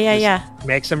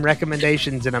 Make some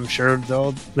recommendations, and I'm sure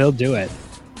they'll do it.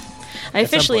 I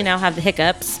officially now have the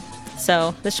hiccups,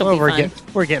 so this will be fun.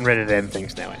 We're getting rid of them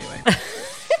things now anyway.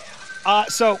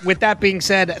 So with that being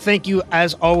said, thank you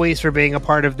as always for being a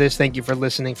part of this. Thank you for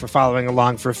listening, for following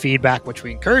along, for feedback, which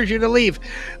we encourage you to leave.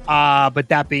 But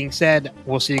that being said,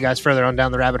 we'll see you guys further on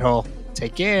down the rabbit hole.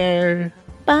 Take care.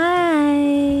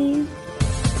 Bye.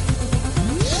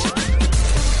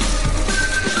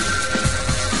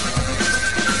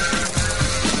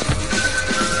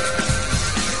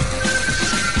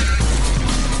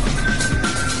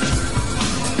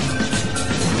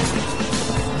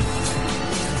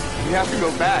 We have to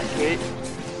go back, Kate.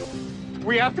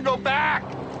 We have to go back!